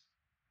battles.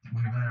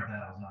 We win our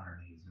battles on our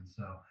knees. And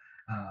so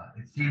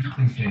it seems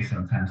cliche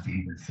sometimes to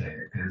even say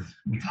it because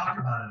we talk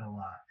about it a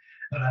lot,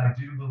 but I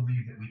do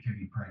believe that we can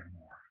be praying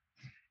more.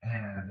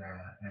 And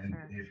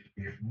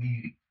if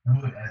we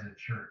would, as a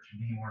church,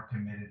 be more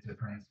committed to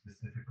praying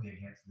specifically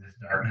against this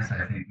darkness,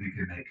 I think we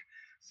could make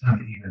some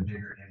even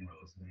bigger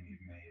inroads than we've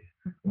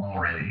made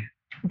already.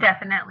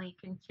 Definitely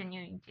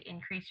continuing to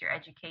increase your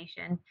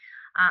education.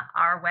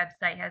 Our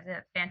website has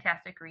a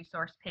fantastic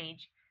resource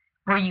page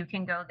where you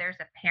can go. There's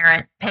a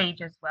parent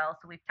page as well.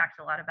 So we've talked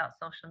a lot about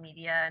social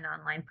media and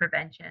online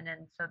prevention,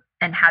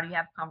 and how do you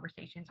have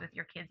conversations with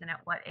your kids and at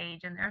what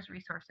age, and there's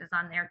resources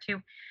on there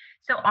too.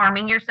 So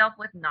arming yourself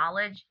with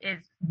knowledge is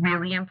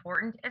really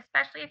important,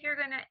 especially if you're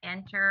going to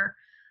enter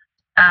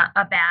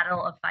a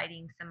battle of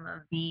fighting some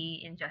of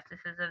the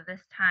injustices of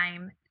this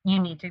time, you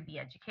need to be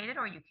educated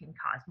or you can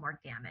cause more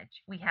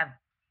damage. We have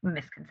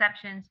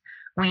misconceptions.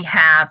 We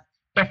have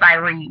if I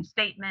were you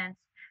statements.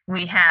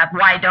 We have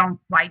why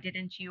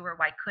didn't you, or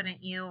why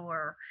couldn't you,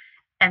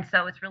 and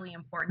so it's really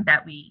important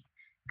that we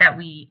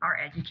are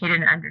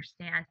educated and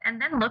understand, and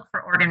then look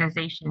for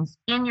organizations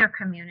in your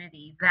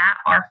community that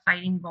are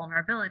fighting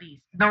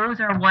vulnerabilities.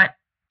 Those are what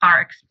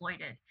are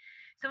exploited.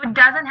 So it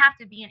doesn't have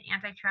to be an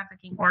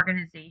anti-trafficking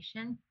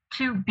organization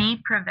to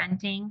be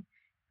preventing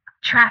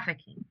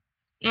trafficking.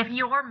 If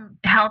you're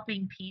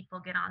helping people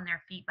get on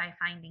their feet by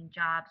finding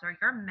jobs, or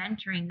you're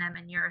mentoring them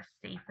and you're a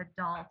safe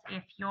adult,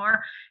 if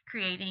you're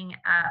creating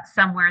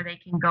somewhere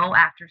they can go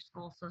after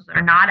school so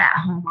they're not at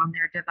home on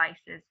their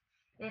devices,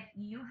 if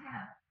you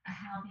have a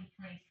healthy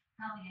place,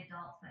 healthy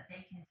adults that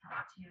they can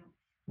talk to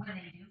when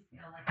they do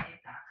feel like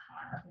they've got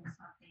caught up in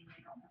something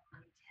they don't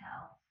really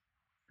tell,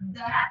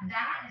 that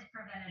is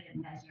preventative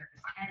measures,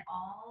 and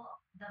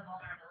all the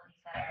vulnerabilities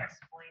that are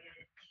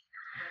exploited,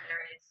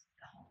 whether it's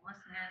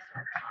homelessness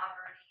or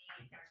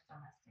poverty, there's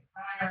domestic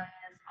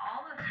violence,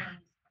 all the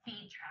things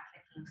feed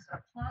trafficking. So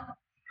plug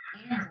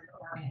into the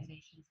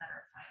organizations that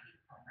are fighting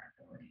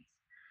vulnerabilities.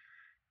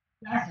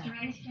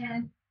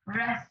 Restoration,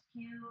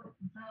 rescue,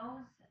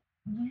 those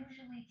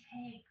usually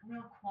take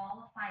real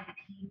qualified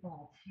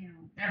people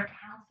to, their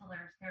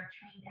counselors, their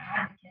trained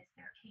advocates,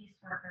 their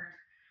caseworkers,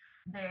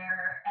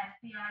 their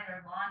FBI,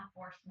 their law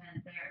enforcement,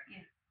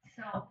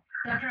 so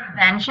the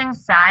prevention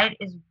side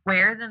is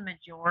where the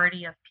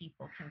majority of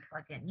people can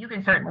plug in. You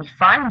can certainly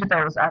fund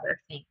those other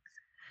things,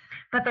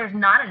 but there's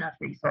not enough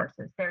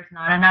resources. There's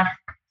not enough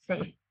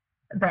safe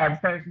beds.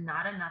 There's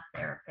not enough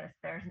therapists.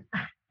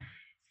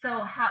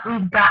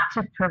 We've got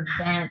to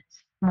prevent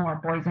more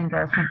boys and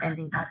girls from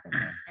ending up in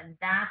this, and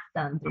that's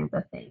done through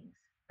the things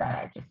that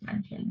I just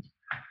mentioned.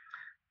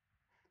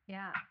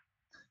 Yeah.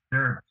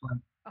 There are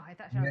plenty. Oh, I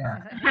thought she was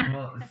going to say that.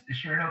 Well,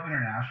 Shared Hope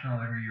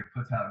International every year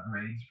puts out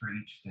grades for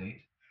each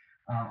state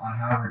on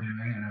how we're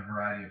doing in a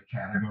variety of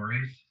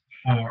categories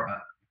for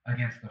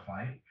against the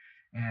fight,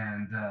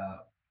 and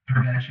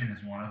prevention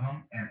is one of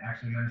them. And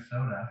actually,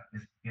 Minnesota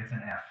gets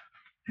an F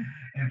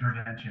in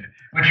prevention,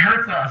 which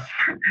hurts us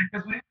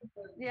because we.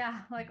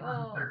 Yeah, like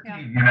oh,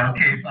 yeah.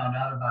 Kay found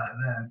out about it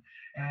then,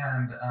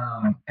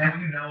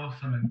 and we know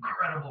some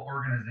incredible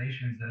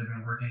organizations that have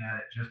been working at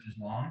it just as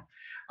long,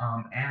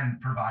 and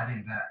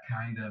providing that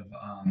kind of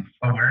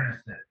awareness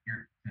that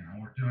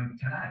we're doing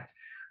tonight.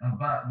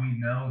 But we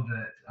know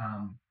that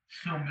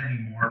so many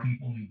more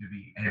people need to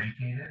be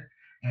educated,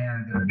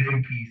 and the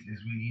big piece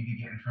is we need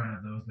to get in front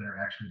of those that are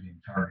actually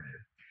being targeted.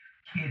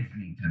 Kids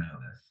need to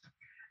know this.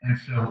 And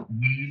so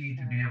we need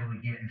to be able to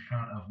get in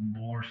front of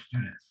more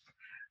students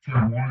to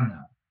warn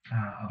them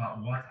about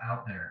what's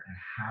out there and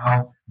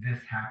how this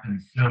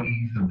happens so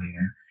easily,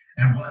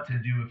 and what to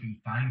do if you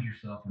find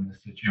yourself in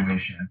this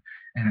situation.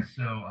 And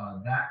so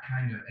that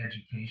kind of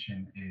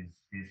education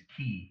is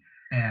key.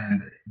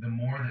 And the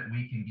more that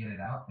we can get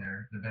it out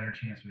there, the better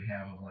chance we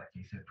have of, like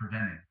you said,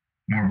 preventing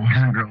more boys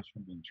and girls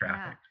from being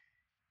trafficked.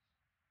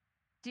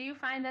 Yeah. Do you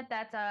find that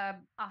that's a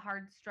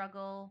hard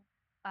struggle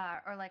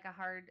or like a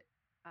hard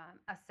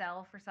a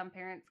sell for some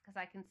parents? Because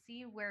I can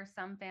see where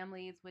some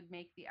families would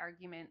make the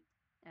argument,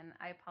 and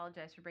I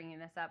apologize for bringing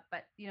this up,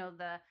 but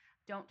the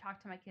don't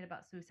talk to my kid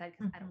about suicide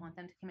because I don't want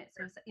them to commit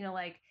suicide.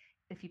 Like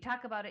if you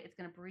talk about it, it's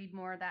going to breed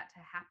more of that to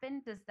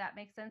happen. Does that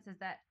make sense? Do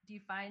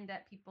you find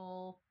that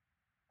people,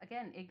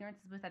 again, ignorance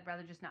is bliss, I'd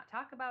rather just not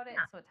talk about it,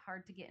 so it's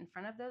hard to get in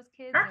front of those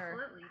kids?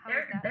 Absolutely.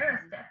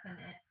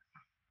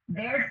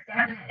 There's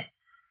definite,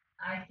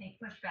 I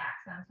think, pushback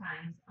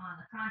sometimes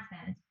on the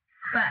content,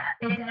 but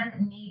it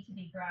doesn't need to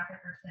be graphic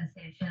or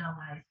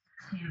sensationalized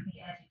to be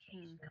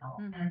educational,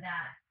 and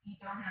that you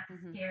don't have to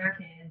scare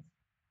kids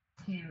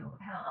to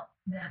help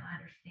them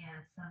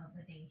understand some of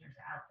the dangers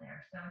out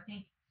there. So I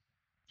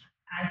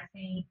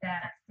think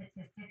that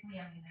statistically,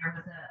 I mean, there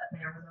was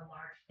a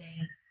large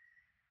thing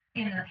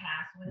in the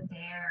past with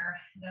DARE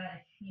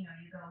that if you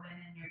go in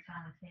and you're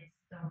telling kids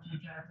don't do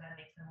drugs, that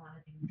makes them want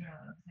to do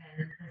drugs,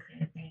 and the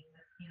same thing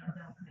with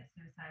don't commit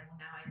suicide. Well,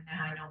 now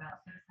I know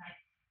about suicide.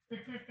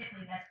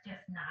 Statistically, that's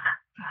just not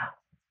how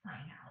it's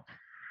playing out.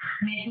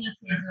 Making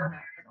kids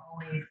aware is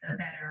always a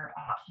better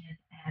option,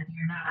 and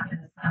you're not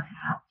going to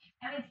somehow.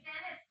 I mean,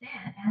 sin is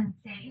sin, and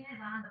Satan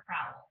is on the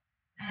prowl,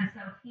 and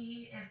so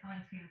he is going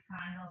to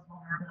find those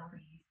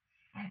vulnerabilities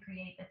and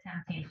create the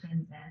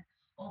temptations and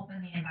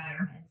open the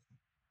environments,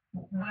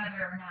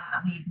 whether or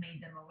not we've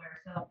made them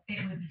aware. So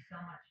it would be so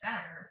much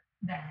better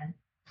than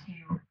to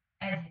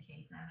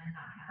educate them and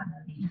not have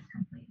them be just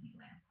completely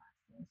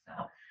lambasted. So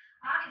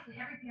obviously,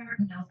 every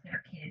parent knows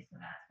their kids,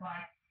 so that's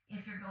why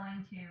if you're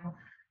going to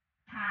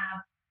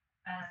have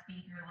a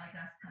speaker like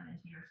us come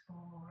into your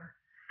school or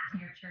to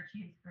your church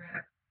youth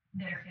group,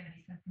 there's going to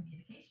be some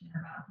communication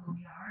about who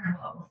we are and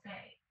what we'll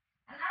say.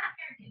 And that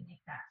parent can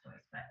make that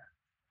choice,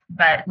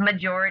 but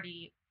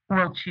majority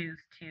will choose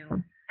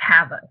to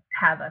have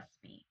us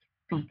speak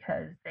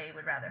because they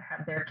would rather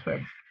have their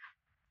kids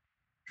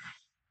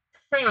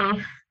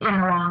safe in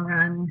the long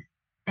run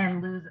and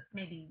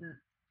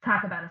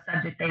talk about a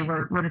subject they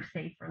would have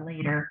saved for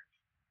later.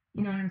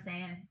 You know what I'm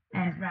saying?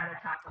 And rather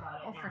talk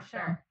about it now. For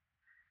sure.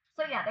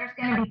 So yeah, there's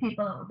going to be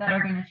people that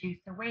are going to choose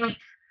to wait,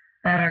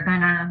 that are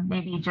going to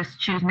maybe just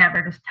choose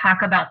never to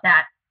talk about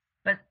that.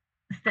 But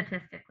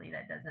statistically,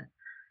 that doesn't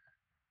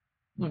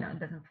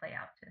play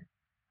out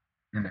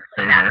to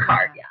that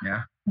part.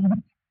 Yeah.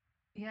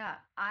 Yeah,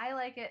 I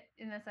like it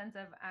in the sense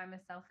of I'm a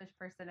selfish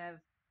person of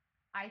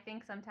I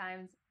think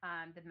sometimes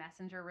the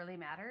messenger really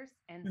matters.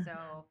 And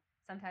so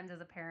sometimes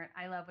as a parent,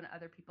 I love when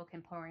other people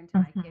can pour into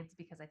my kids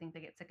because I think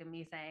they get sick of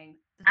me saying,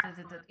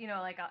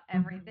 like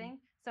everything.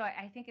 So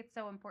I think it's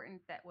so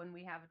important that when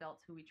we have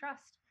adults who we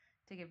trust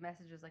to give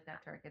messages like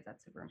that to our kids,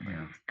 that's super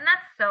important. And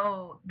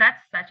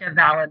that's such a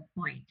valid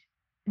point.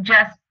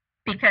 Just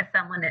because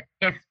someone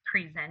is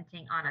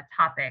presenting on a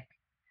topic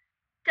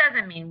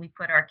doesn't mean we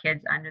put our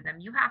kids under them.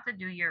 You have to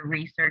do your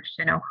research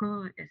to know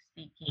who is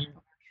speaking,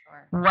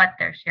 what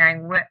they're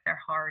sharing, what their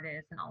heart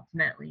is, and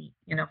ultimately,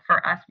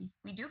 for us,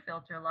 we do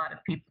filter a lot of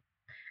people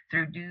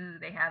through. Do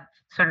they have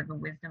sort of the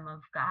wisdom of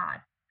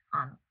God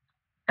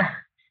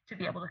to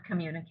be able to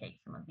communicate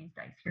some of these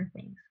dicier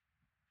things?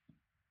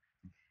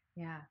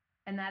 Yeah,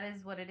 and that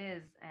is what it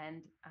is.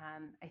 And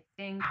I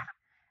think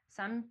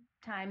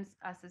sometimes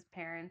us as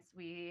parents,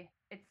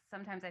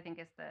 sometimes I think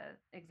it's the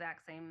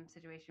exact same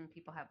situation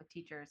people have with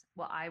teachers.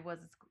 Well, I was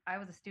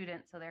a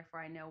student, so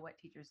therefore I know what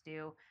teachers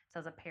do. So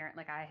as a parent,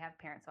 like I have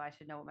parents, so I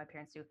should know what my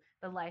parents do.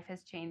 But life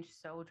has changed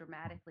so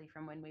dramatically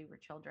from when we were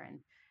children,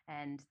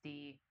 and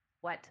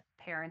what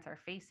parents are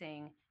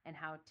facing and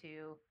how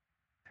to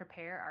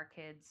prepare our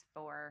kids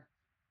for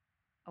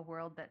a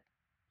world that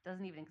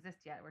doesn't even exist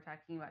yet. We're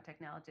talking about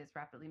technology that's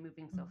rapidly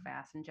moving so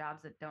fast and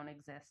jobs that don't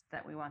exist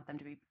that we want them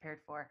to be prepared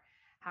for.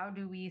 How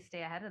do we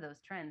stay ahead of those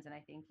trends? And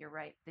I think you're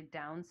right. The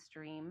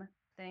downstream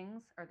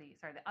things, or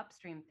the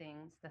upstream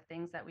things, the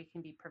things that we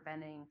can be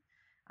preventing,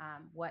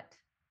 what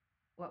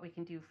we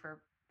can do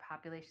for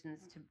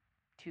populations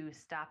to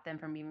stop them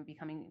from even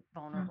becoming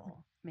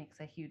vulnerable makes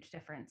a huge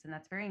difference. And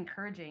that's very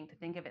encouraging to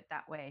think of it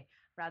that way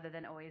rather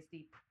than always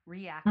the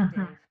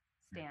reactive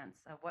stance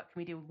of what can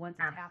we do once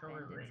it's happened.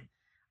 It's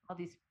all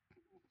these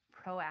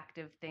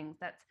proactive things.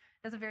 That's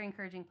a very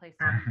encouraging place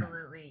to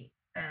Absolutely.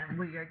 And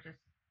we are just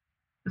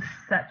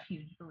such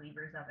huge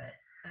believers of it.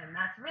 And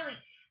that's really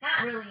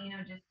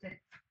just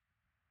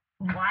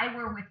why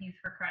we're with Youth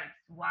for Christ,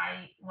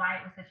 why it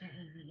was such an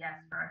easy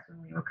yes for us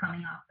when we were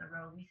coming off the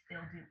road. We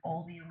still do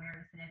all the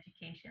awareness and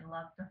education.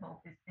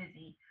 Love2Hope is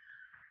busy,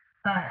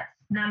 but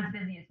not as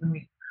busy as when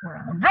we were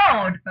on the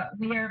road, but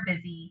we are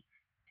busy.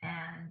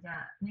 And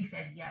we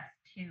said yes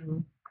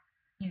to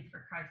Youth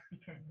for Christ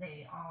because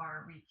they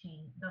are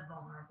reaching the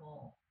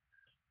vulnerable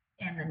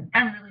and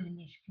really the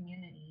niche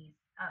communities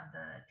of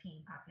the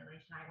teen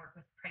population. I work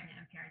with pregnant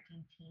and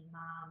parenting teen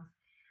moms,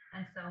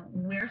 and so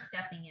we're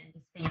stepping into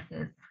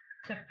spaces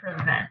to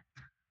prevent.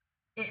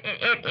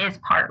 It is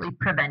partly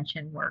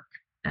prevention work,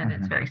 and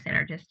it's very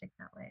synergistic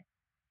that way.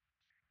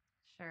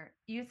 Sure.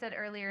 You said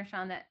earlier,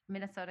 Sean, that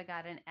Minnesota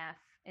got an F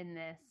in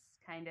this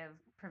kind of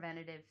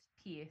preventative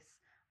piece.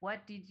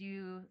 What did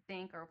you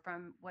think, or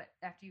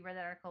after you read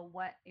that article,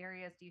 what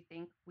areas do you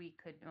think we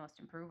could most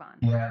improve on?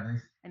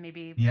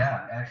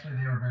 Actually,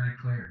 they were very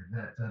clear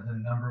that the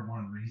number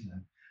one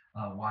reason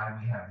why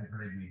we have the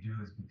grade we do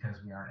is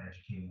because we aren't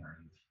educating our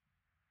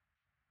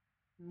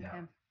youth.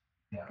 Okay.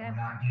 We're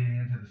not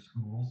getting into the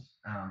schools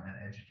and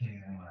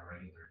educating them on a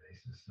regular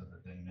basis so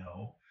that they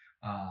know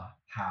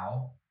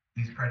how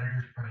these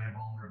predators prey on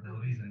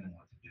vulnerabilities and then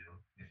what to do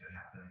if it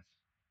happens.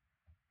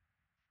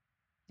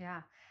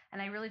 Yeah.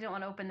 And I really don't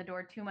want to open the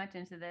door too much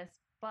into this,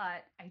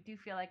 but I do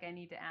feel like I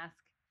need to ask,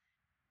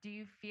 do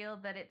you feel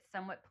that it's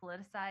somewhat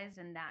politicized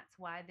and that's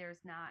why there's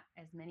not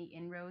as many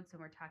inroads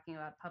when we're talking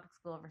about public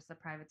school versus a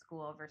private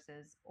school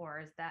or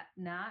is that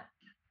not?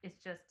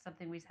 It's just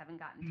something we just haven't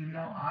gotten to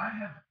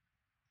yet.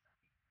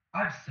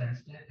 I've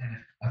sensed it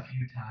a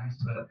few times,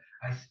 but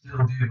I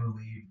still do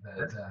believe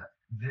that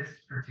this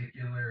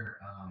particular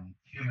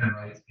human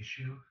rights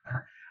issue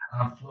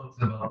floats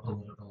above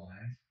political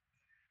lines.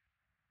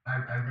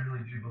 I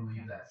really do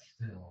believe that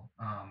still.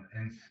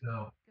 And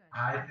so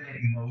I think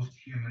most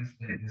humans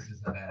think this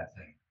is a bad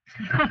thing.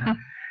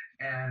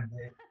 and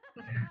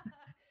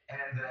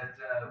that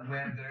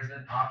when there's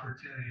an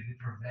opportunity to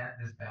prevent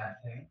this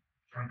bad thing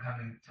from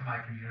coming to my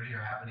community or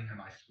happening in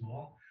my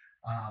school,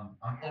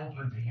 I'm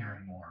open to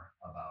hearing more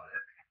about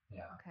it.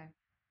 Yeah. Okay.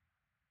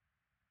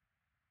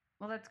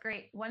 Well, that's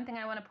great. One thing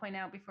I want to point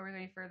out before we go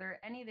any further,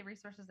 any of the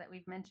resources that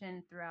we've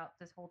mentioned throughout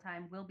this whole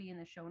time will be in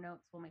the show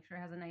notes. We'll make sure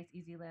it has a nice,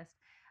 easy list.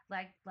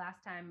 Like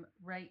last time,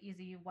 right,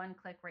 easy, one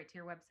click right to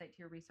your website, to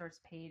your resource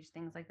page,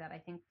 things like that. I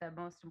think the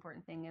most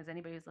important thing is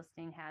anybody who's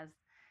listening has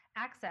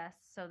access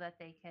so that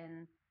they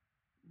can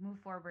move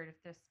forward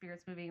if the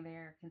spirit's moving,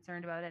 they're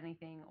concerned about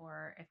anything,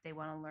 or if they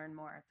want to learn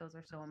more. Those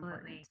are so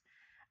important.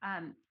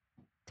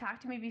 talk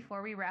to me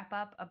before we wrap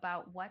up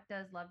about what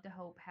does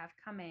Love2Hope have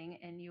coming.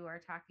 And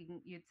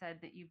you'd said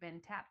that you've been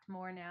tapped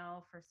more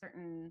now for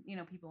certain,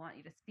 people want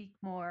you to speak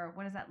more.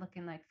 What is that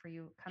looking like for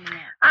you coming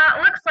up?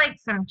 It looks like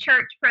some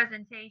church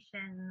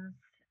presentations,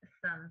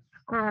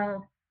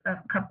 a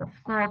couple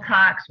school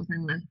talks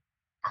within the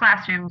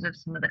classrooms of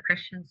some of the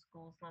Christian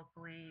schools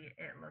locally.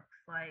 It looks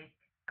like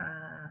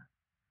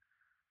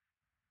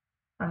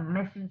a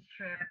missions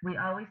trip. We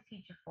always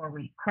teach a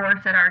 4-week course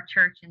at our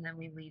church, and then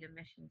we lead a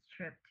missions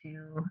trip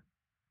to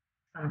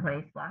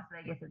someplace. Las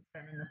Vegas, it's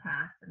been in the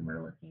past, and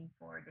we're looking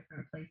for a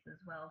different place as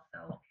well.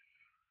 So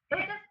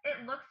it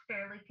looks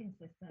fairly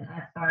consistent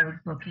as far as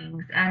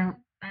bookings, and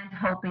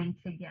hoping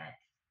to get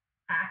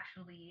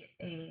actually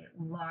a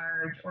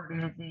large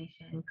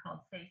organization called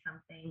Say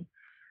Something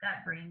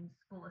that brings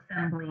school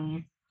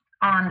assemblies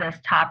on this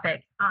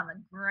topic on a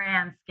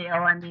grand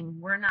scale. I mean,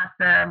 we're not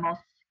the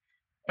most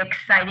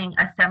exciting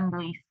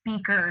assembly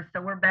speakers,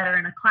 so we're better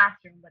in a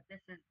classroom, but this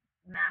is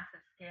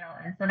massive scale,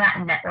 and so that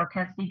network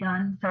has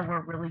begun. So we're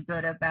really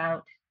good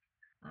about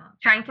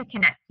trying to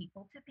connect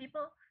people to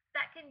people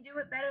that can do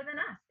it better than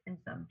us in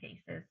some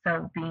cases.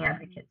 So being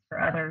advocates for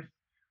others,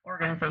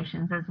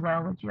 organizations as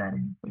well. Would you add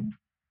anything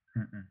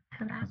to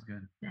that? That's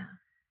good. Yeah.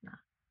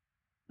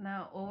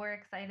 No, well, we're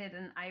excited,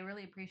 and I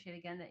really appreciate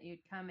again that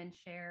you'd come and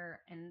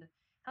share and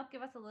help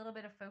give us a little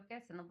bit of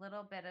focus and a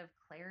little bit of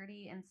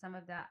clarity in some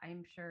of that.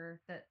 I'm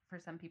sure that for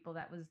some people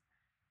that was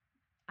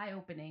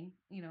eye-opening,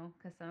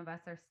 because some of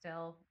us are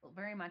still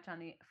very much on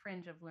the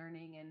fringe of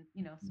learning and,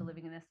 still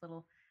living in this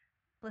little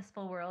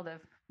blissful world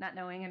of not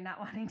knowing and not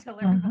wanting to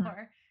learn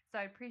more. So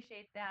I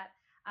appreciate that.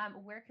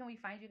 Where can we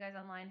find you guys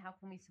online? How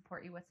can we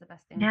support you? What's the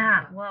best thing?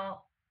 Yeah,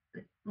 well,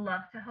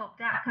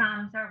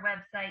 Love2Hope.com is our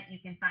website. You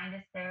can find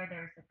us there.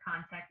 There's a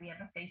contact. We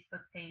have a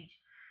Facebook page.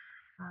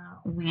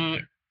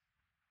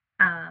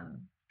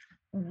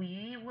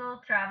 We will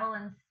travel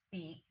and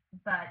speak,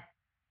 but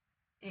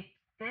if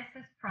this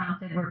is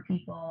prompted where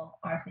people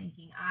are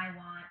thinking, I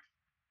want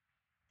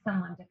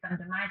someone to come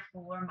to my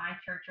school or my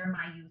church or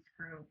my youth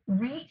group,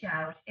 reach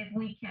out. If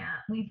we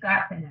can't, we've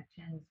got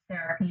connections.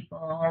 There are people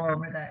all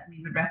over that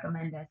we would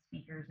recommend as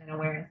speakers and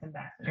awareness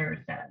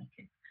ambassadors that we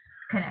could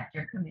connect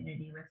your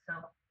community with. So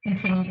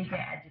continue to get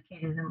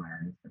educated and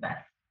learn is the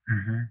best.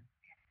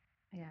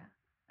 Yeah,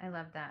 I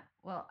love that.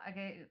 Well,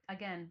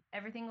 again,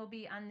 everything will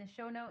be on the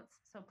show notes,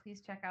 so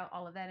please check out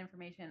all of that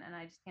information. And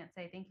I just can't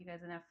say thank you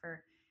guys enough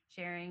for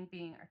sharing,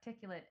 being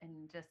articulate,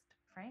 and just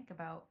frank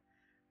about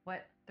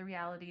what the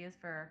reality is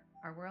for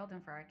our world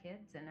and for our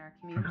kids and our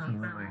communities.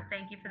 Absolutely.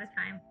 Thank you for the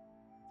time.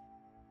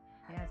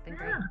 Yeah, it's been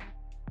great.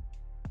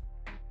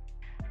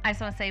 I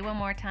just want to say one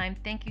more time,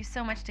 thank you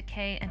so much to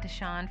Kay and to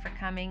Sean for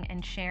coming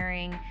and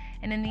sharing.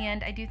 And in the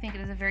end, I do think it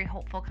is a very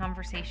hopeful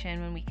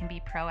conversation when we can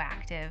be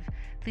proactive.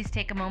 Please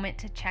take a moment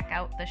to check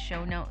out the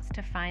show notes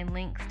to find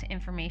links to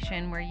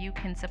information where you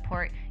can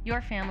support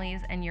your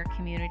families and your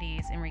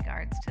communities in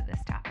regards to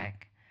this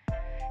topic.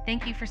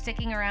 Thank you for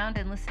sticking around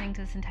and listening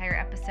to this entire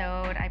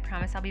episode. I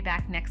promise I'll be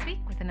back next week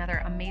with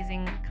another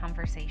amazing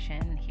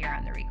conversation here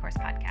on the Recourse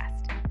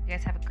Podcast. You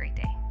guys have a great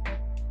day.